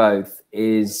you both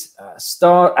is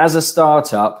as a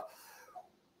startup,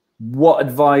 what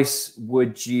advice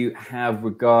would you have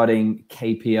regarding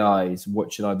KPIs?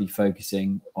 What should I be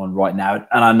focusing on right now?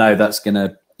 And I know that's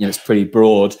gonna, it's pretty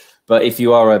broad, but if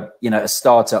you are a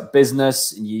startup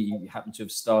business and you happen to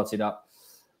have started up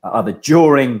either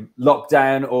during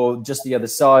lockdown or just the other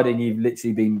side, and you've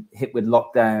literally been hit with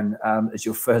lockdown as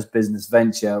your first business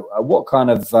venture, what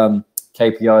kind of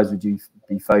KPIs would you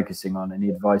be focusing on? Any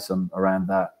advice around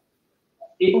that?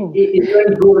 Is there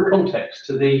any broader context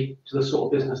to the sort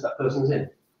of business that person's in?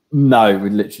 No, we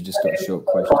literally just got a short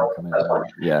question coming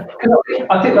in. Yeah.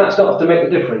 I think that starts to make a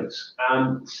difference.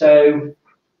 So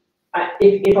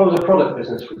if I was a product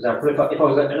business, for example, if I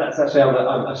was, let's say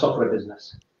I'm a software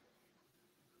business,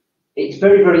 it's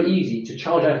very, very easy to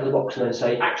charge out of the box and then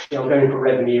say, actually, I'm going for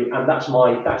revenue, and that's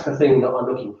the thing that I'm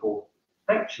looking for.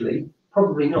 Actually,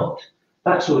 probably not.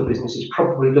 That sort of business is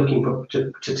probably looking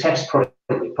to test product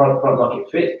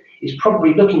market fit, is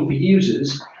probably looking for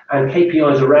users and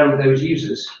KPIs around those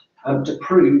users to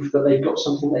prove that they've got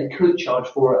something they could charge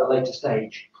for at a later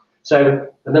stage. So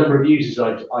the number of users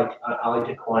I'd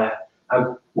acquire,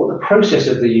 what the process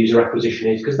of the user acquisition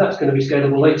is, because that's going to be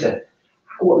scalable later.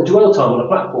 What the dwell time on a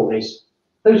platform is,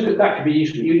 that could be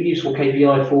useful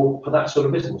KPI for that sort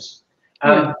of business.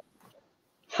 Let's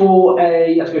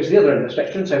go to the other end of the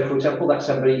spectrum. So, for example, that's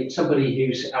somebody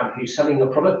who's selling a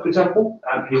product, for example,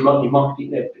 who might be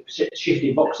marketing,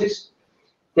 shifting boxes.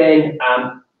 Then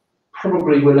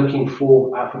probably we're looking for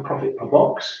profit per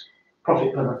box,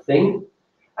 profit per thing.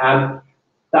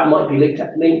 That might be linked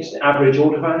to average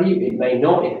order value. It may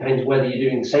not. It depends whether you're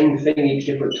doing the same thing each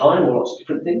different time or lots of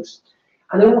different things.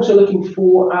 And they're also looking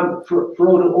for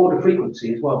order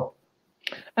frequency as well.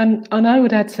 And I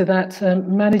would add to that,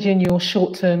 managing your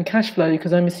short-term cash flow,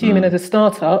 because I'm assuming as a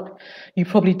startup, you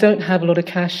probably don't have a lot of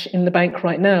cash in the bank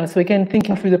right now. So again,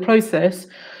 thinking through the process,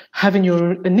 having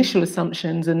your initial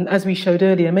assumptions, and as we showed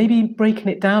earlier, maybe breaking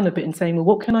it down a bit and saying, well,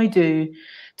 what can I do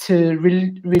to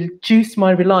reduce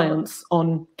my reliance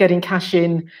on getting cash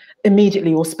in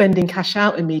immediately or spending cash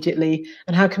out immediately,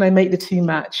 and how can I make the two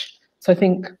match? So I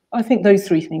think those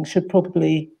three things should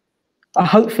probably,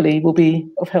 hopefully, will be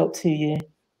of help to you.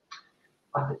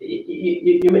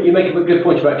 You make a good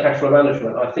point about cash flow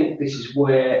management. I think this is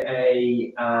where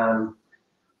a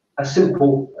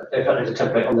simple, in fact, there's a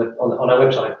template on our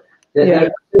website.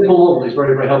 The simple model is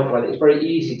very, very helpful. It's very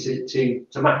easy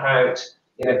to map out.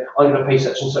 I'm going to pay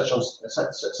such and such on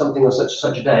something on such and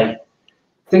such a day.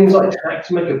 Things like tax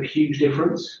make a huge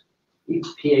difference.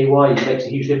 It's PAY makes a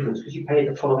huge difference because you pay it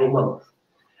the following month.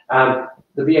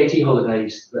 The VAT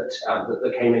holidays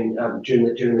that came in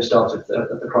during the start of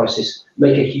the crisis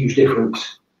make a huge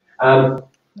difference.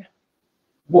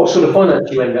 What sort of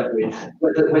finance you end up with,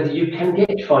 whether you can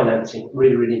get financing,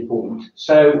 really, really important.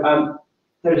 So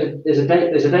there's a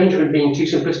danger in being too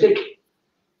simplistic.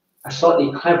 A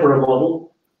slightly cleverer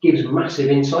model gives massive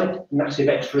insight, massive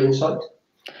extra insight.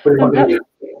 But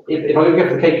if I go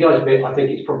for the KPIs a bit, I think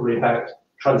it's probably about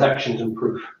transactions and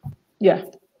proof. Yeah.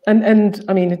 And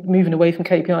I mean, moving away from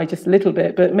KPI just a little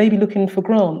bit, but maybe looking for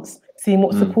grants, seeing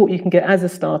what support you can get as a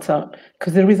startup,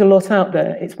 because there is a lot out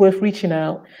there. It's worth reaching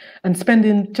out and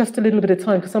spending just a little bit of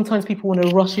time, because sometimes people want to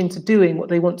rush into doing what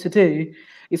they want to do.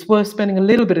 It's worth spending a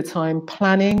little bit of time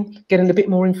planning, getting a bit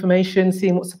more information,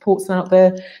 seeing what support's out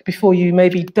there before you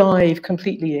maybe dive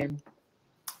completely in.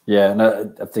 Yeah,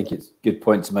 no, I think it's a good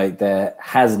point to make. There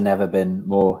has never been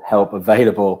more help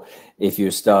available if you're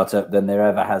a startup than there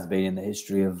ever has been in the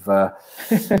history of the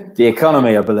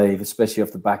economy, I believe, especially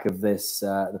off the back of this,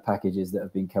 the packages that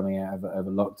have been coming out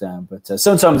over lockdown. But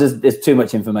sometimes there's too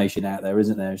much information out there,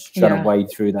 isn't there? Just trying to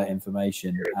wade through that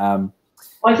information.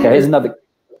 Okay, here's another.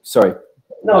 Sorry.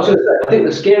 No, I was going to say, I think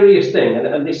the scariest thing,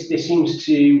 and this seems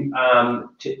to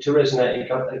resonate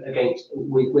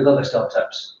with other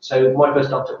startups. So my first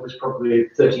startup was probably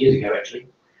 30 years ago, actually.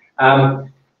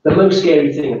 The most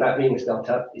scary thing about being a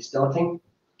startup is starting.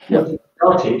 Once you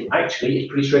started, actually,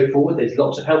 it's pretty straightforward. There's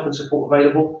lots of help and support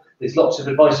available. There's lots of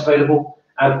advice available.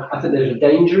 I think there's a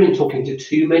danger in talking to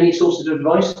too many sources of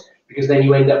advice, because then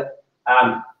you end up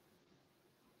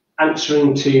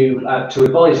answering to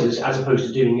advisors as opposed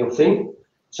to doing your thing.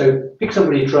 So pick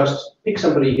somebody you trust, pick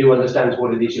somebody who understands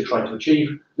what it is you're trying to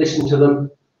achieve, listen to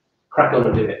them, crack on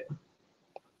and do it.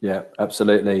 Yeah,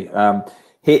 absolutely.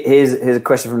 Here's a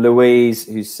question from Louise,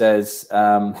 who says,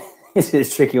 this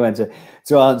is a tricky one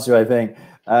to answer, I think,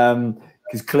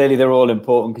 because clearly they're all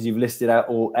important, because you've listed out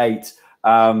all 8.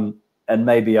 And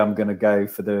maybe I'm going to go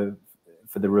for the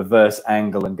reverse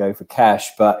angle and go for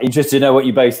cash, but interested to know what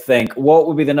you both think. What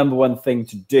would be the number one thing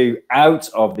to do out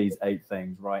of these 8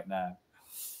 things right now?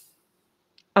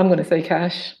 I'm going to say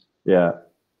cash. Yeah.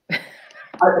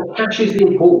 Cash is the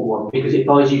important one, because it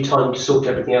buys you time to sort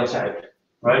everything else out,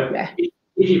 right? Yeah.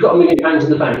 If you've got £1 million in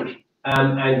the bank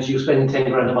and you're spending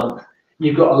 10 grand a month,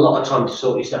 you've got a lot of time to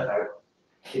sort your stuff out.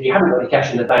 If you haven't got any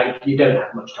cash in the bank, you don't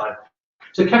have much time.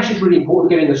 So cash is really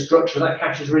important. Getting the structure of that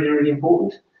cash is really, really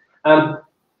important.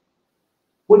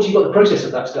 Once you've got the process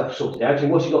of that stuff sorted out, and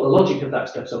once you've got the logic of that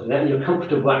stuff sorted out, and you're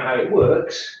comfortable about how it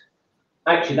works,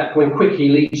 actually that point quickly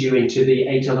leads you into the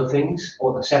 8 other things,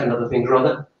 or the 7 other things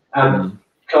rather,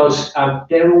 because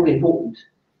they're all important.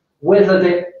 Whether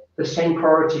they're the same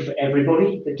priority for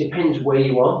everybody, it depends where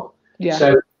you are. Yeah.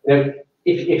 So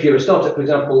if you're a startup, for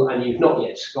example, and you've not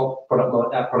yet got product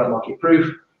market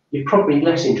proof, you're probably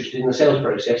less interested in the sales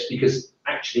process, because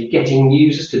actually getting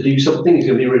users to do something is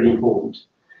going to be really important.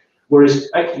 Whereas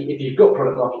actually, if you've got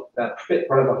product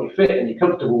market fit, and you're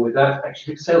comfortable with that,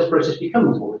 actually the sales process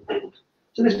becomes more important.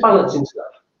 So there's balancing stuff.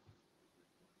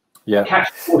 Yeah.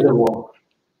 Cash is number one.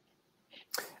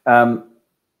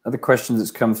 Other questions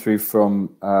that's come through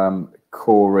from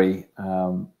Corey,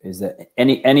 is there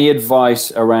any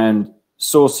advice around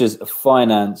sources of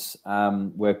finance?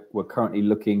 We're currently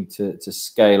looking to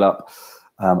scale up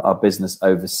our business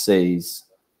overseas.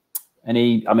 I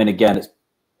mean, again, it's,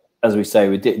 as we say,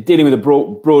 we're dealing with a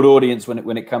broad audience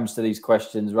when it comes to these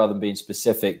questions, rather than being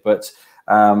specific. But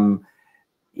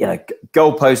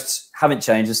goalposts haven't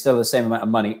changed. There's still the same amount of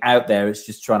money out there. It's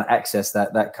just trying to access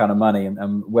that kind of money.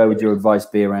 And where would your advice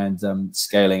be around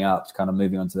scaling up, kind of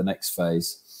moving on to the next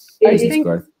phase? I think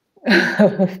growth.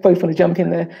 Both want to jump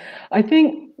in there. I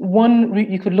think one route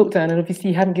you could look down, and obviously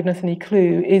you haven't given us any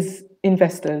clue, is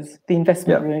investors, the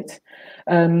investment route.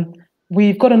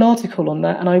 We've got an article on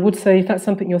that, and I would say if that's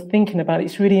something you're thinking about,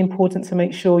 it's really important to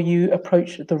make sure you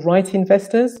approach the right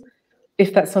investors,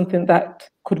 if that's something that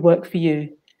could work for you.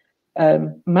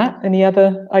 Matt, any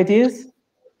other ideas?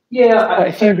 Yeah, quite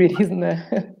a few, really, isn't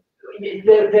there?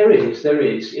 There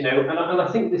is, and I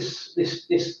think this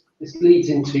leads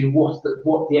into what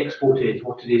the export is,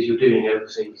 what it is you're doing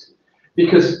overseas.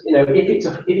 Because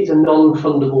if it's a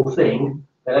non-fundable thing,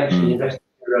 then actually investing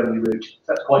in your own route,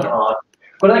 that's quite hard.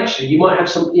 But actually, you might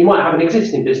have an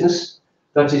existing business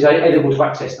that is able to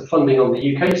access the funding on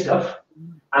the UK stuff,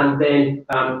 and then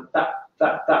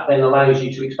that then allows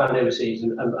you to expand overseas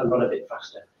and run a bit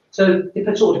faster. So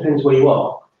it sort of depends where you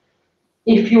are.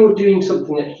 If you're doing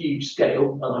something at huge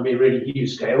scale, and I mean really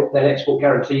huge scale, then export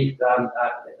guarantees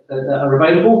are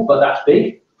available, but that's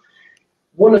big.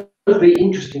 One of the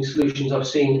interesting solutions I've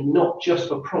seen, not just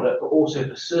for product, but also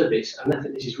for service, and I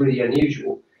think this is really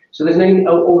unusual. So there's an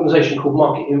organisation called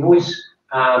Market Invoice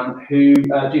who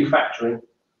do factoring.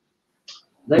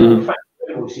 They will factor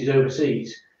invoices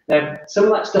overseas. Now, some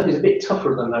of that stuff is a bit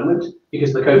tougher at the moment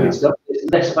because of the COVID stuff. There's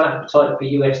less of an appetite for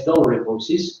US dollar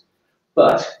invoices.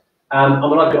 But I've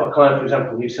got a client, for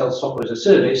example, who sells software as a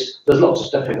service. There's lots of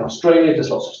stuff in Australia. There's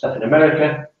lots of stuff in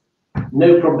America.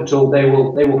 No problem at all. They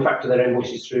will factor their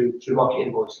invoices through Market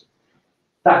Invoice.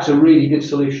 That's a really good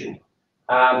solution.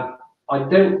 I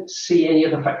don't see any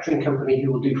other factoring company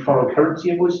who will do foreign currency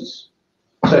invoices.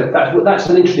 So that's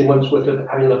an interesting one that's worth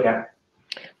having a look at.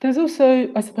 There's also,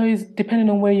 I suppose, depending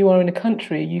on where you are in a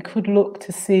country, you could look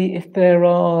to see if there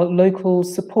are local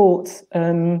supports,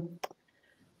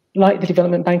 like the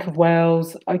Development Bank of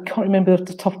Wales. I can't remember off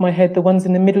the top of my head the ones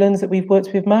in the Midlands that we've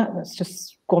worked with, Matt. That's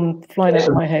just gone flying out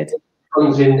of my head.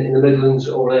 runs in the Midlands,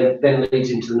 or then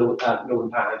leads into the Northern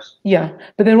Powerhouse. Yeah,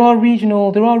 but there are regional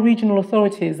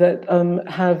authorities that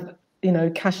have, you know,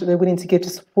 cash that they're willing to give to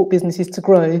support businesses to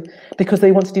grow because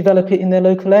they want to develop it in their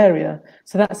local area.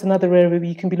 So that's another area where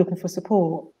you can be looking for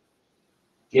support.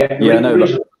 Yeah,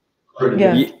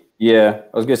 Yeah. Yeah,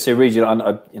 I was going to say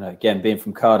regional. You know, again, being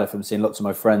from Cardiff, I'm seeing lots of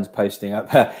my friends posting up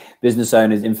business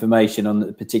owners information on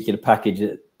the particular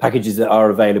packages that are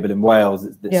available in Wales.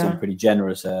 That seem pretty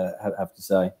generous, I have to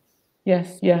say.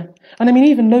 Yes, yeah. And I mean,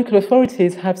 even local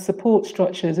authorities have support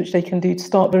structures which they can do to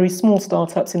start very small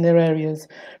startups in their areas.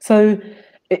 So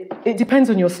it depends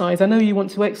on your size. I know you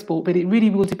want to export, but it really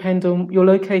will depend on you're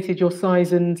located, your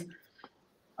size, and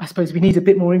I suppose we need a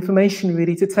bit more information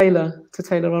really to tailor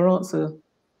our answer.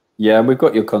 Yeah, and we've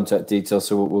got your contact details,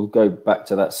 so we'll go back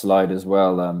to that slide as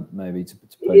well, maybe to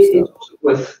post up. It's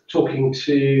worth talking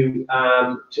to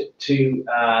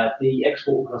the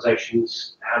export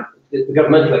organisations, the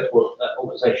governmental export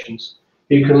organisations,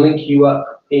 who can link you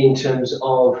up in terms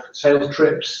of sales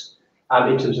trips,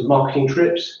 in terms of marketing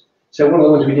trips. So one of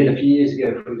the ones we did a few years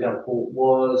ago, for example,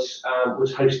 was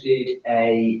hosted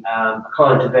a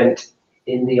client event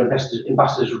in the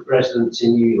ambassador's residence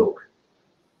in New York.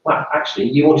 Well, actually,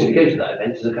 you wanted to go to that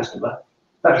event as a customer.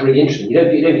 That's really interesting. You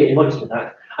don't get invited to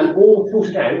that, and all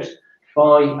sorted out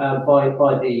by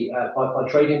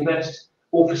Trade Invest,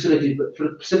 all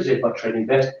facilitated by Trade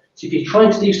Invest. So if you're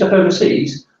trying to do stuff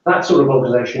overseas, that sort of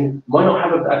organisation might not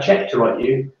have a check to write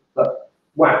you, but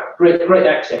wow, great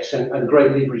access and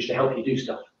great leverage to help you do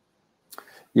stuff.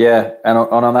 Yeah, and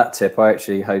on that tip, I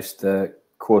actually host a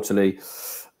quarterly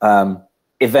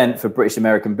event for British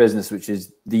American business, which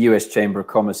is the US Chamber of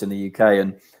Commerce in the UK,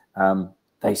 and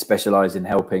they specialize in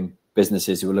helping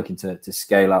businesses who are looking to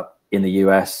scale up in the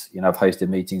US. You know, I've hosted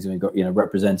meetings and we've got, you know,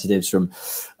 representatives from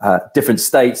different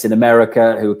states in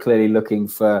America who are clearly looking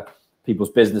for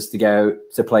people's business to go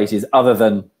to places other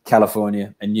than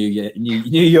California and New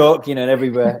York, you know, and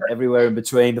everywhere in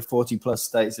between, the 40+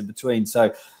 states in between.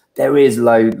 So there is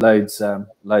loads out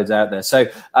there. So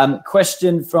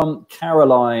question from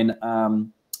Caroline.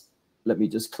 Let me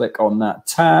just click on that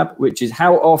tab, which is,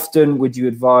 how often would you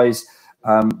advise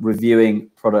reviewing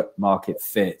product market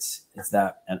fit? Is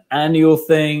that an annual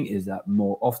thing? Is that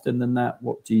more often than that?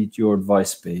 What would your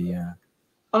advice be?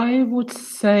 I would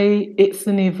say it's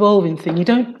an evolving thing. You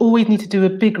don't always need to do a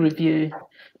big review,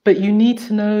 but you need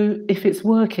to know if it's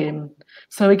working.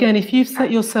 So again, if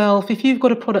you've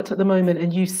got a product at the moment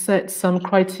and you set some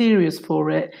criteria for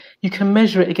it, you can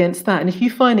measure it against that. And if you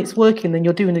find it's working, then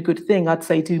you're doing a good thing. I'd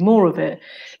say do more of it.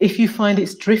 If you find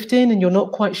it's drifting and you're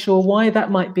not quite sure why,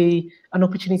 that might be an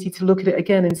opportunity to look at it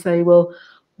again and say, well,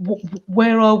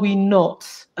 where are we not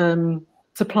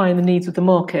supplying the needs of the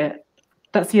market?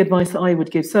 That's the advice that I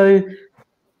would give. So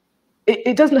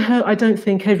it doesn't hurt, I don't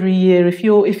think, every year. If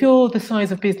you're the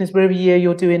size of business where every year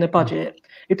you're doing a budget,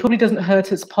 it probably doesn't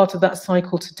hurt as part of that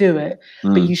cycle to do it,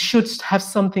 but you should have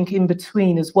something in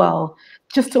between as well,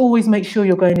 just to always make sure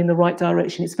you're going in the right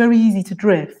direction. It's very easy to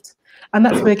drift, and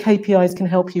that's where KPIs can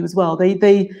help you as well.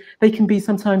 They can be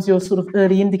sometimes your sort of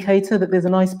early indicator that there's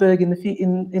an iceberg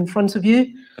in front of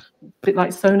you, a bit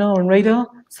like sonar and radar.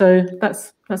 So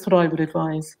that's what I would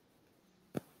advise.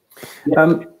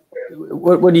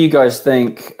 What do you guys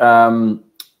think?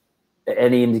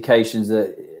 Any indications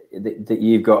that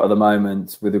you've got at the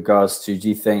moment with regards to, do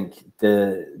you think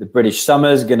the British summer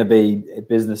is going to be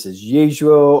business as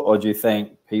usual, or do you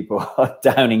think people are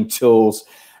downing tools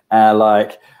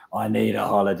like, I need a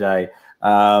holiday?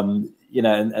 You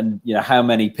know, and you know, how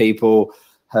many people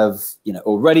have, you know,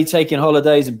 already taken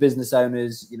holidays, and business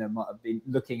owners, you know, might have been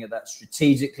looking at that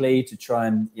strategically to try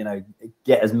and, you know,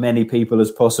 get as many people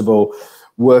as possible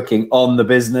working on the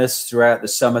business throughout the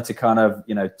summer to kind of,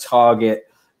 you know,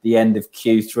 target the end of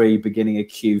Q3, beginning of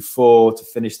Q4 to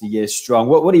finish the year strong.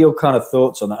 What are your kind of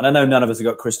thoughts on that? And I know none of us have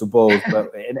got crystal balls,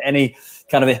 but any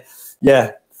kind of,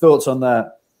 thoughts on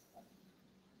that?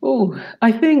 Oh,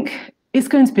 I think it's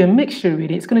going to be a mixture,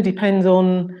 really. It's going to depend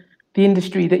on the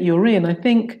industry that you're in. I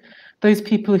think those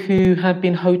people who have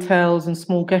been hotels and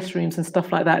small guest rooms and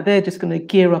stuff like that, they're just going to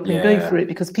gear up and go for it,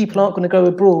 because people aren't going to go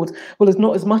abroad. Well, there's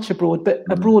not as much abroad, but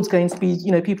abroad's going to be,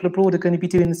 you know, people abroad are going to be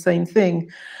doing the same thing.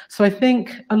 So I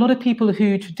think a lot of people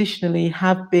who traditionally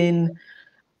have been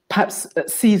perhaps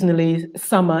seasonally,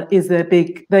 summer is their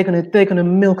big, they're going to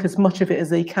milk as much of it as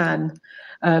they can.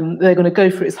 They're going to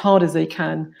go for it as hard as they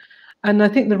can. And I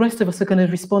think the rest of us are going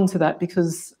to respond to that,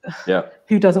 because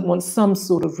who doesn't want some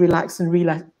sort of relax and,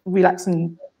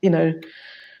 you know,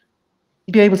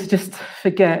 be able to just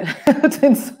forget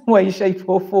in some way, shape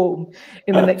or form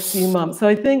in the next few months. So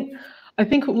I think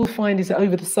what we'll find is that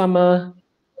over the summer,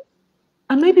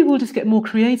 And maybe we'll just get more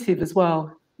creative as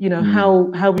well. You know,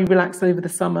 how we relax over the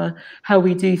summer, how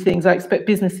we do things. I expect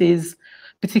businesses,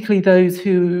 particularly those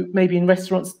who maybe in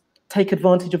restaurants, take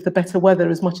advantage of the better weather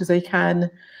as much as they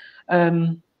can.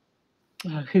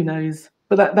 Who knows?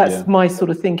 But that's my sort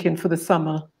of thinking for the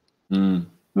summer.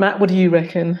 Matt, what do you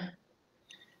reckon?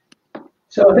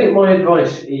 So I think my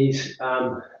advice is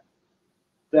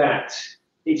that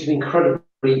it's an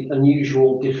incredibly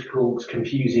unusual, difficult,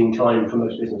 confusing time for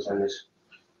most business owners.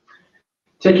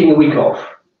 Taking a week off,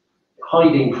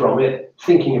 hiding from it,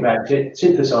 thinking about it,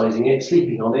 synthesizing it,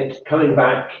 sleeping on it, coming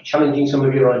back, challenging some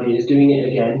of your ideas, doing it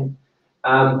again.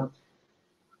 I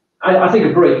think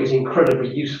a break is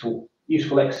incredibly useful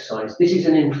exercise. This is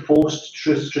an enforced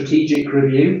strategic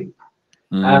review.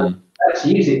 Let's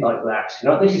use it like that. You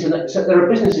know, so there are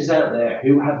businesses out there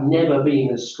who have never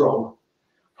been as strong,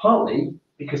 partly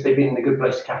because they've been in a good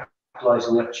place to capitalize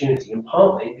on the opportunity, and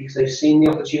partly because they've seen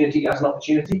the opportunity as an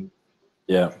opportunity.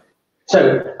 Yeah.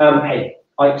 So, hey,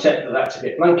 I accept that that's a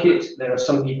bit blanket. There are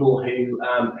some people who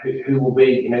will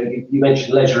be, you know, you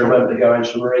mentioned leisure a moment ago,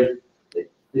 Angela Marie.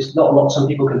 There's not a lot some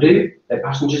people can do. They're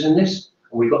passengers in this.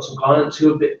 And we've got some clients who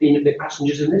have been a bit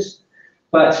passengers in this.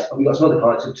 But we've got some other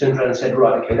clients who've turned around and said,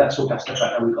 right, okay, that's all that stuff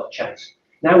out and we've got a chance.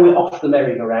 Now we're off the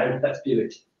merry-go-round, let's do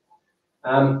it.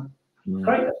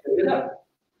 Great, let's go do that.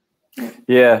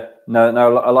 Yeah,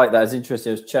 no, I like that. It's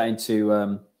interesting. I was chatting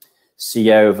to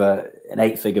CEO of an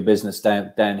 8-figure business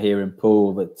down here in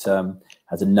Poole that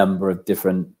has a number of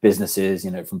different businesses,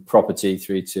 you know, from property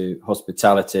through to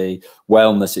hospitality,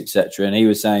 wellness, etc. And he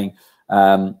was saying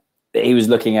he was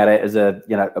looking at it as a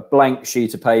blank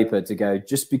sheet of paper to go,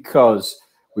 just because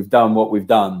we've done what we've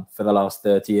done for the last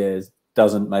 30 years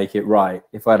doesn't make it right.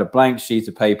 If I had a blank sheet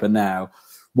of paper now,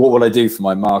 what will I do for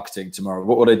my marketing tomorrow?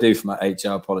 What would I do for my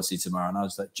HR policy tomorrow? And I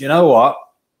was like, do you know what?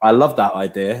 I love that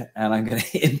idea, and I'm going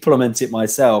to implement it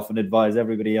myself and advise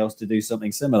everybody else to do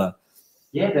something similar.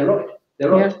 Yeah, they're right.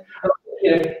 They're right. Yeah.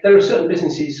 You know, there are certain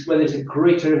businesses where there's a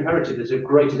greater imperative, there's a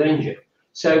greater danger.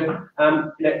 So, you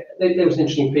know, there was an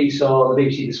interesting piece on the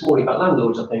BBC this morning about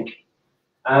landlords, I think.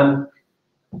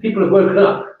 People have woken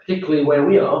up, particularly where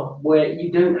we are, where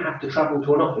you don't have to travel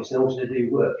to an office in order to do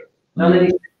work. Now, there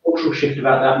needs to be a cultural shift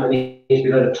about that, and there needs to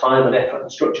be a lot of time and effort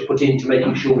and structure put into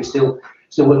making sure we're still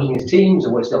working as teams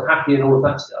and we're still happy and all of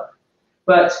that stuff.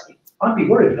 But I'd be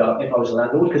worried if I was a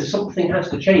landlord, because something has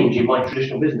to change in my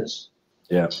traditional business.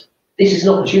 Yeah. This is an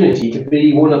opportunity to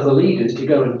be one of the leaders to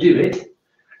go and do it,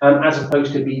 as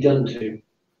opposed to be done to.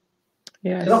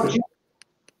 Yes. It's an opportunity.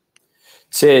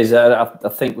 Cheers. I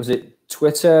think, was it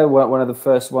Twitter, one of the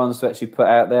first ones to actually put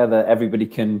out there that everybody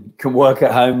can work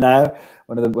at home now?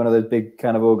 One of those big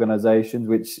kind of organizations,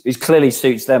 which clearly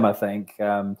suits them, I think.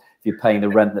 If you're paying the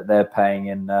rent that they're paying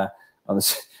in on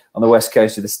the west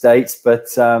coast of the States. But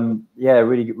yeah,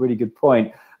 really good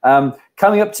point.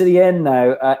 Coming up to the end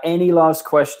now, any last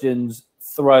questions,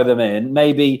 throw them in.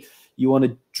 Maybe you want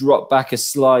to drop back a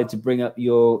slide to bring up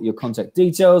your contact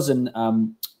details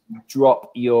and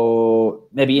drop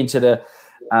maybe into the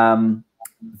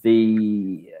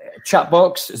chat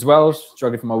box as well.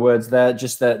 Struggling for my words there.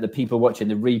 Just the people watching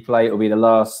the replay, it will be the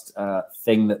last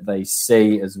thing that they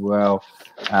see as well.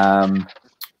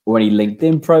 Or any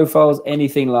LinkedIn profiles,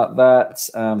 anything like that.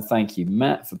 Thank you,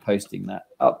 Matt, for posting that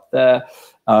up there.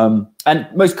 And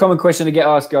most common question I get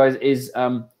asked, guys, is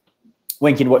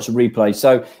when can you watch the replay?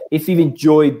 So if you've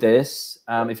enjoyed this,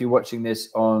 if you're watching this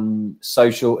on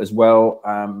social as well,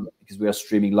 because we are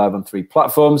streaming live on 3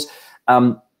 platforms,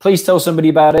 please tell somebody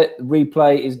about it. The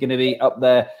replay is going to be up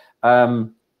there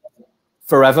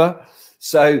forever.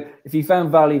 So if you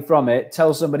found value from it,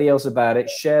 tell somebody else about it.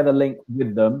 Share the link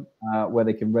with them where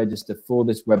they can register for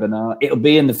this webinar. It'll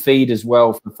be in the feed as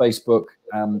well for Facebook,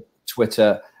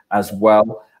 Twitter as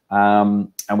well. And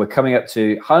we're coming up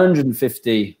to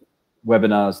 150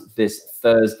 webinars this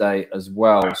Thursday as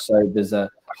well. So there's a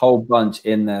whole bunch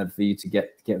in there for you to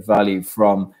get value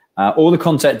from. All the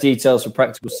contact details for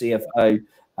Practical CFO,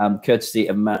 courtesy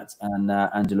of Matt and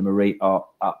Angela Marie, are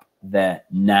up there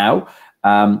now.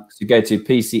 So go to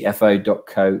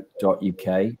pcfo.co.uk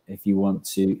if you want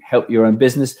to help your own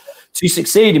business to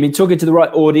succeed. I mean, talking to the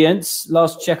right audience.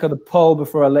 Last check of the poll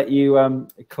before I let you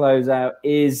close out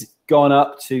is gone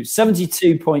up to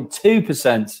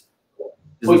 72.2%.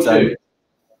 0.2.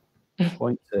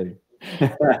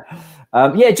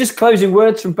 Yeah, just closing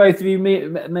words from both of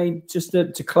you, just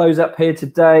to close up here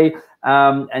today.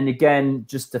 And again,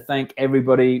 just to thank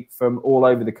everybody from all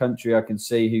over the country I can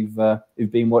see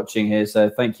who've been watching here. So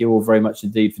thank you all very much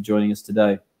indeed for joining us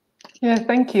today. Yeah,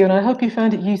 thank you. And I hope you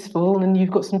found it useful and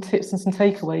you've got some tips and some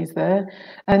takeaways there.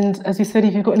 And as you said,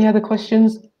 if you've got any other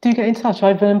questions, do get in touch.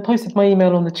 I've posted my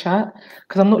email on the chat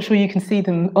because I'm not sure you can see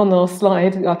them on our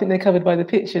slide. I think they're covered by the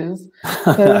pictures.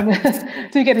 So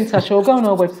do get in touch or go on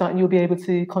our website and you'll be able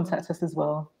to contact us as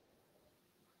well.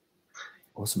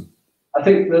 Awesome. I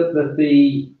think that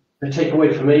the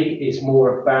takeaway for me is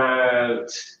more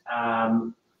about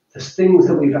the things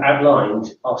that we've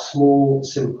outlined are small,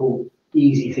 simple,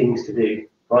 easy things to do,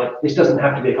 right? This doesn't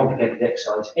have to be a complicated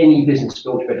exercise. Any business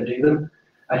will be able to do them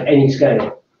at any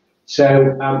scale.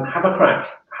 So have a crack,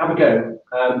 have a go.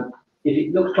 If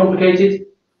it looks complicated,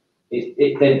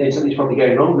 then something's probably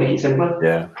going wrong. Make it simpler.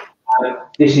 Yeah.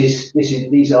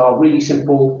 These are really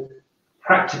simple,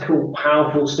 practical,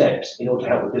 powerful steps in order to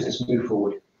help the business move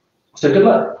forward. So good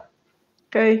luck.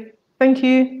 Okay, thank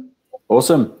you.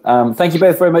 Awesome. Thank you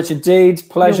both very much indeed.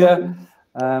 Pleasure.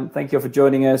 Thank you all for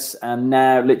joining us. And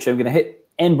now, literally, I'm going to hit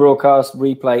end broadcast.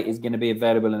 Replay is going to be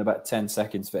available in about 10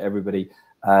 seconds for everybody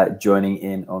joining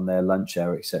in on their lunch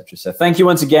hour, etc. So thank you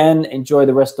once again. Enjoy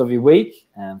the rest of your week,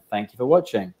 and thank you for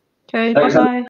watching. Okay, bye-bye.